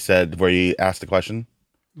asked the question?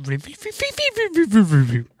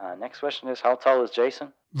 Next question is, how tall is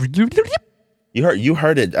Jason? You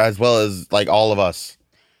heard it as well as like all of us.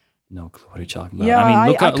 No clue what you're talking about. Yeah, I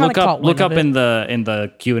mean, wind look up of in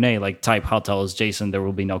the Q&A, like type how tall is Jason. There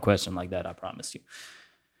will be no question like that. I promise you.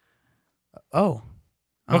 Oh.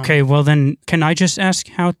 Okay, well then, can I just ask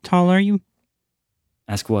how tall are you?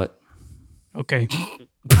 Ask what? Okay.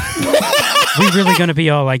 We really gonna be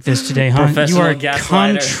all like this today, huh? You are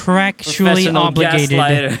contractually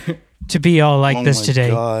obligated to be all like this today.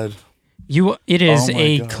 God. It is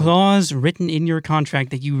a God. clause written in your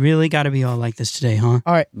contract that you really got to be all like this today, huh?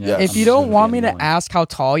 All right. Yeah, if you I'm don't gonna want be me to annoying. ask how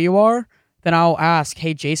tall you are, then I'll ask,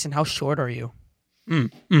 hey, Jason, how short are you?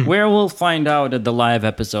 Where we'll find out at the live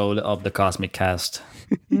episode of the Cosmic Cast.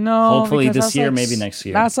 No. Hopefully because this that's year, like maybe next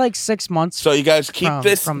year. That's like 6 months. So you guys keep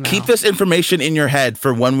From now. this information in your head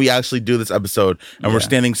for when we actually do this episode and we're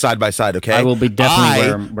standing side by side, okay? I will be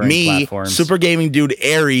definitely wearing platforms. Super gaming dude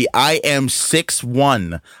Ari, I am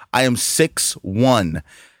 6'1". I am 6'1".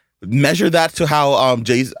 Measure that to how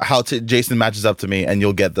Jason matches up to me and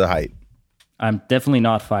you'll get the height. I'm definitely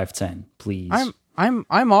not 5'10", please.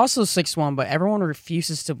 I'm also 6'1", but everyone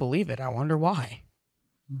refuses to believe it. I wonder why.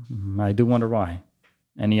 I do wonder why.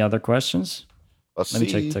 Any other questions? Let's Let me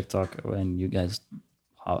see. check TikTok and you guys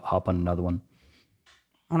hop on another one.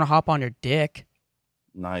 I want to hop on your dick.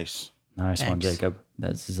 Nice. Nice one, Thanks. Jacob.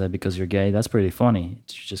 Is that because you're gay? That's pretty funny.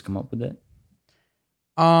 Did you just come up with it?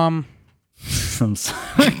 Um, I'm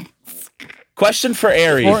sorry. Question for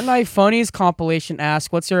Ari. Fortnite Funnies compilation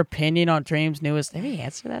asks, what's your opinion on Dream's newest? Did we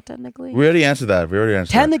answer that technically? We already answered that.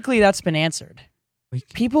 Technically, that's been answered.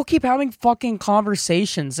 People keep having fucking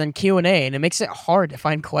conversations and Q&A, and it makes it hard to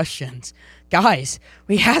find questions. Guys,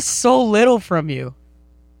 we asked so little from you.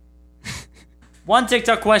 One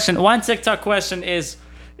TikTok question is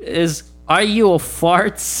are you a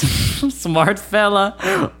fart smart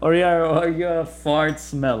fella or are you a fart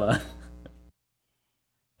smeller?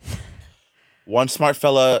 One smart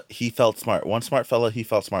fella, he felt smart. One smart fella, he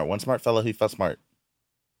felt smart. One smart fella, he felt smart.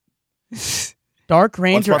 Dark One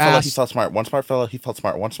Ranger smart fella, he asks, felt smart. One smart fella, he felt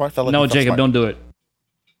smart. One smart fella, No, he felt Jacob, smart. don't do it.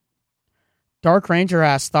 Dark Ranger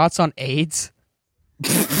asks, thoughts on AIDS?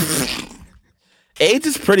 AIDS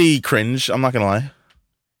is pretty cringe. I'm not gonna lie.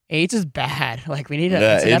 AIDS is bad. Like, we need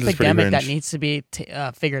Yeah, it's an AIDS is pretty epidemic that cringe. needs to be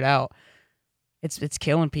figured out. It's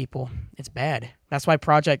killing people. It's bad. That's why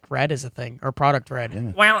Project Red is a thing, or Product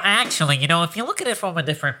Red. Well, actually, if you look at it from a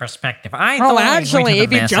different perspective, I Well, totally agree actually, to the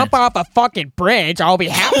if you message. jump off a fucking bridge, I'll be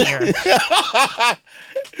happier.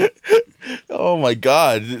 Oh my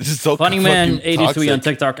god, this is so Funny fucking Man 83 on toxic.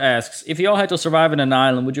 TikTok asks, if you all had to survive in an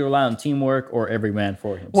island, would you rely on teamwork or every man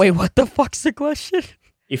for himself? Wait, what the fuck's the question?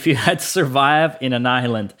 If you had to survive in an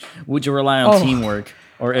island, would you rely on Oh. teamwork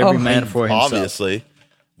or every man for himself? Obviously.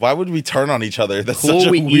 Why would we turn on each other? That's Who such are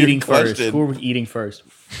a we weird eating first? question. Who are we eating first?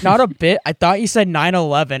 Not a bit. I thought you said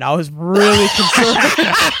 9/11. I was really concerned.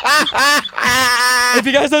 If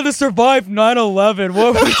you guys had to survive 9/11,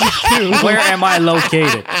 what would you do? Where am I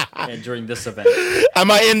located during this event? Am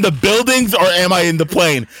I in the buildings or am I in the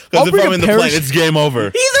plane? I'll Because if bring I'm a in the plane, parachute. it's game over.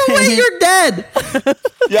 Either way, you're dead.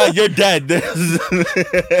 Yeah, you're dead.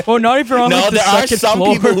 Well, not if you're on No, like, the there are second some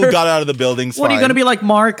floor. people who got out of the buildings. What are you fine. gonna be like,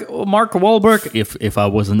 Mark Wahlberg? If I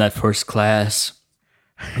was in that first class,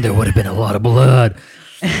 there would have been a lot of blood,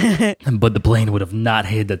 but the plane would have not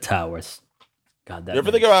hit the towers. God, that You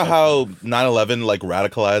ever think about how 9/11 like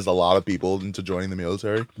radicalized a lot of people into joining the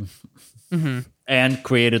military? and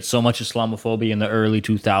created so much Islamophobia in the early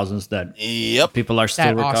 2000s that Yep. people are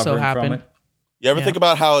still That also recovering from happened. it. You ever Yeah. think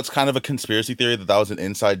about how it's kind of a conspiracy theory that was an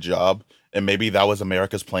inside job, and maybe that was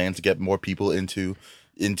America's plan to get more people into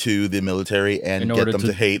the military and In get order them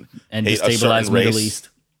to hate and hate a destabilize certain Middle race? East.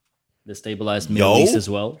 Destabilize Middle Yo. East as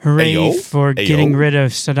well. Hooray yo. for Hey, getting yo. rid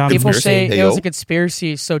of Saddam People Conspiracy. say Hey, it was yo. a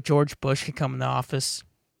conspiracy so George Bush could come in the office.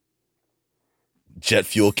 Jet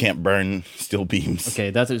fuel can't burn steel beams.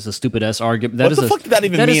 Okay, that is a stupid ass argument. What the fuck did that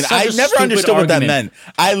even mean? I never understood what that meant.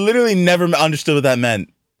 I literally never understood what that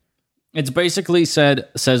meant. It's basically says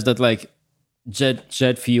that like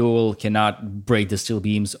jet fuel cannot break the steel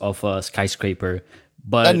beams of a skyscraper.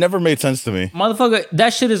 But That never made sense to me. motherfucker,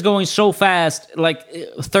 that shit is going so fast, like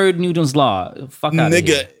third Newton's law. Fuck out of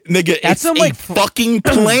here. Nigga, That's it's some, a like, fucking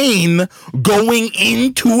plane going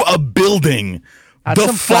into a building. That's The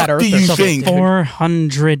some flat fuck do earther you shit, think? dude.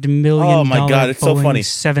 $400 million. Oh my God, it's so Boeing funny.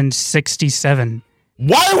 767.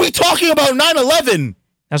 Why are we talking about 9/11?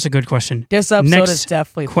 That's a good question. This episode Next is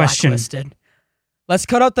definitely question. blacklisted. Let's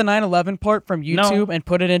cut out the 9/11 part from YouTube and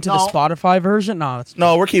put it into the Spotify version. No, it's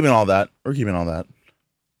No, we're keeping all that.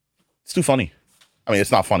 It's too funny. I mean,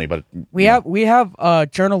 it's not funny, but we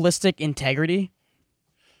have journalistic integrity.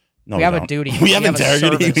 no, we have a don't. duty. We have We have a integrity.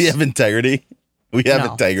 service. We have integrity. We have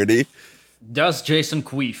No. integrity. Does Jason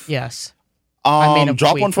queef? Yes. I made a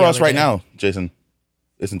Drop tweet one for the us other right day. now, Jason.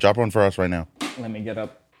 Listen, drop one for us right now. Let me get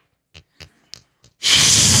up.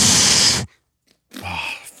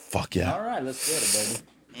 Fuck yeah. All right, let's get it,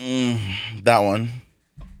 baby. That one.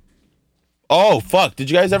 Oh fuck! Did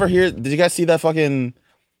you guys see that fucking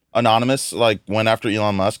anonymous like went after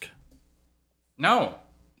Elon Musk? No.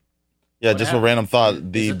 Yeah, What just happened? a random thought.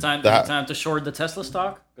 Is it time to short the Tesla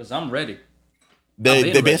stock? Because I'm ready.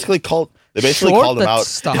 They basically called Short called him the out.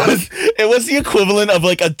 stock. It was the equivalent of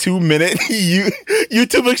like a 2-minute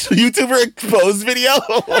YouTuber exposed video. It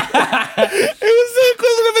was the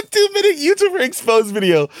equivalent of a 2-minute YouTuber exposed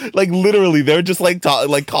video. Like literally, they're just like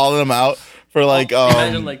calling him out for like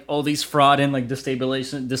Imagine like all these fraud and like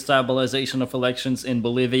destabilization of elections in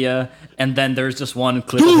Bolivia, and then there's just one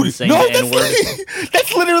clip of him Dude, saying no, the N-word,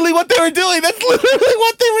 that's literally what they were doing.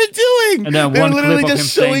 and then They were one literally clip of him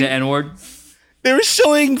just saying showing- the N-word. They were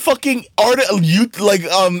showing fucking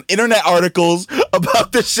internet articles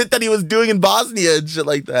about the shit that he was doing in Bosnia and shit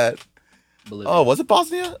like that. Bolivia. Oh, was it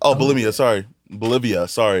Bosnia? Oh, Bolivia. Sorry, Bolivia.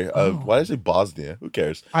 Sorry. Why did I say Bosnia? Who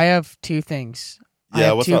cares? I have two things. I Yeah,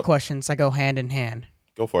 have what's two up? questions that go hand in hand.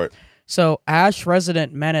 Go for it. So Ash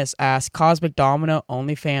Resident Menace asks, Cosmic Domino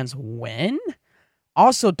OnlyFans when?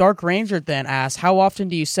 Also, Dark Ranger then asks, how often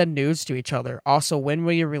do you send nudes to each other? Also, when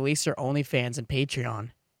will you release your OnlyFans and Patreon?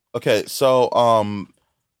 Okay, so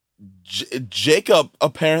Jacob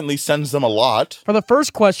apparently sends them a lot. For the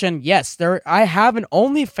first question, yes, I have an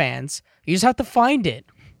OnlyFans. You just have to find it.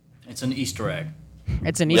 It's an Easter egg.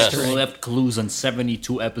 It's an Yes. Easter We egg. left clues on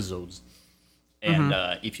 72 episodes, and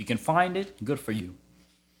if you can find it, good for you.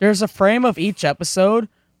 There's a frame of each episode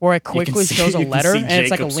where it quickly see- shows a you can letter, see and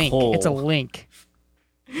it's like a Jacob's link. hole. It's a link.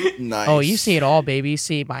 Nice. Oh, you see it all, baby. You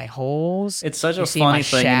see my holes. It's such You a see my funny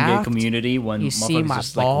thing in the gay shaft. community when You see motherfuckers my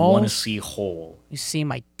just like want to balls. see whole. You see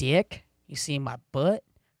my dick. You see my butt.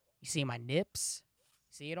 You see my nips.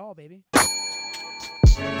 You see it all, baby.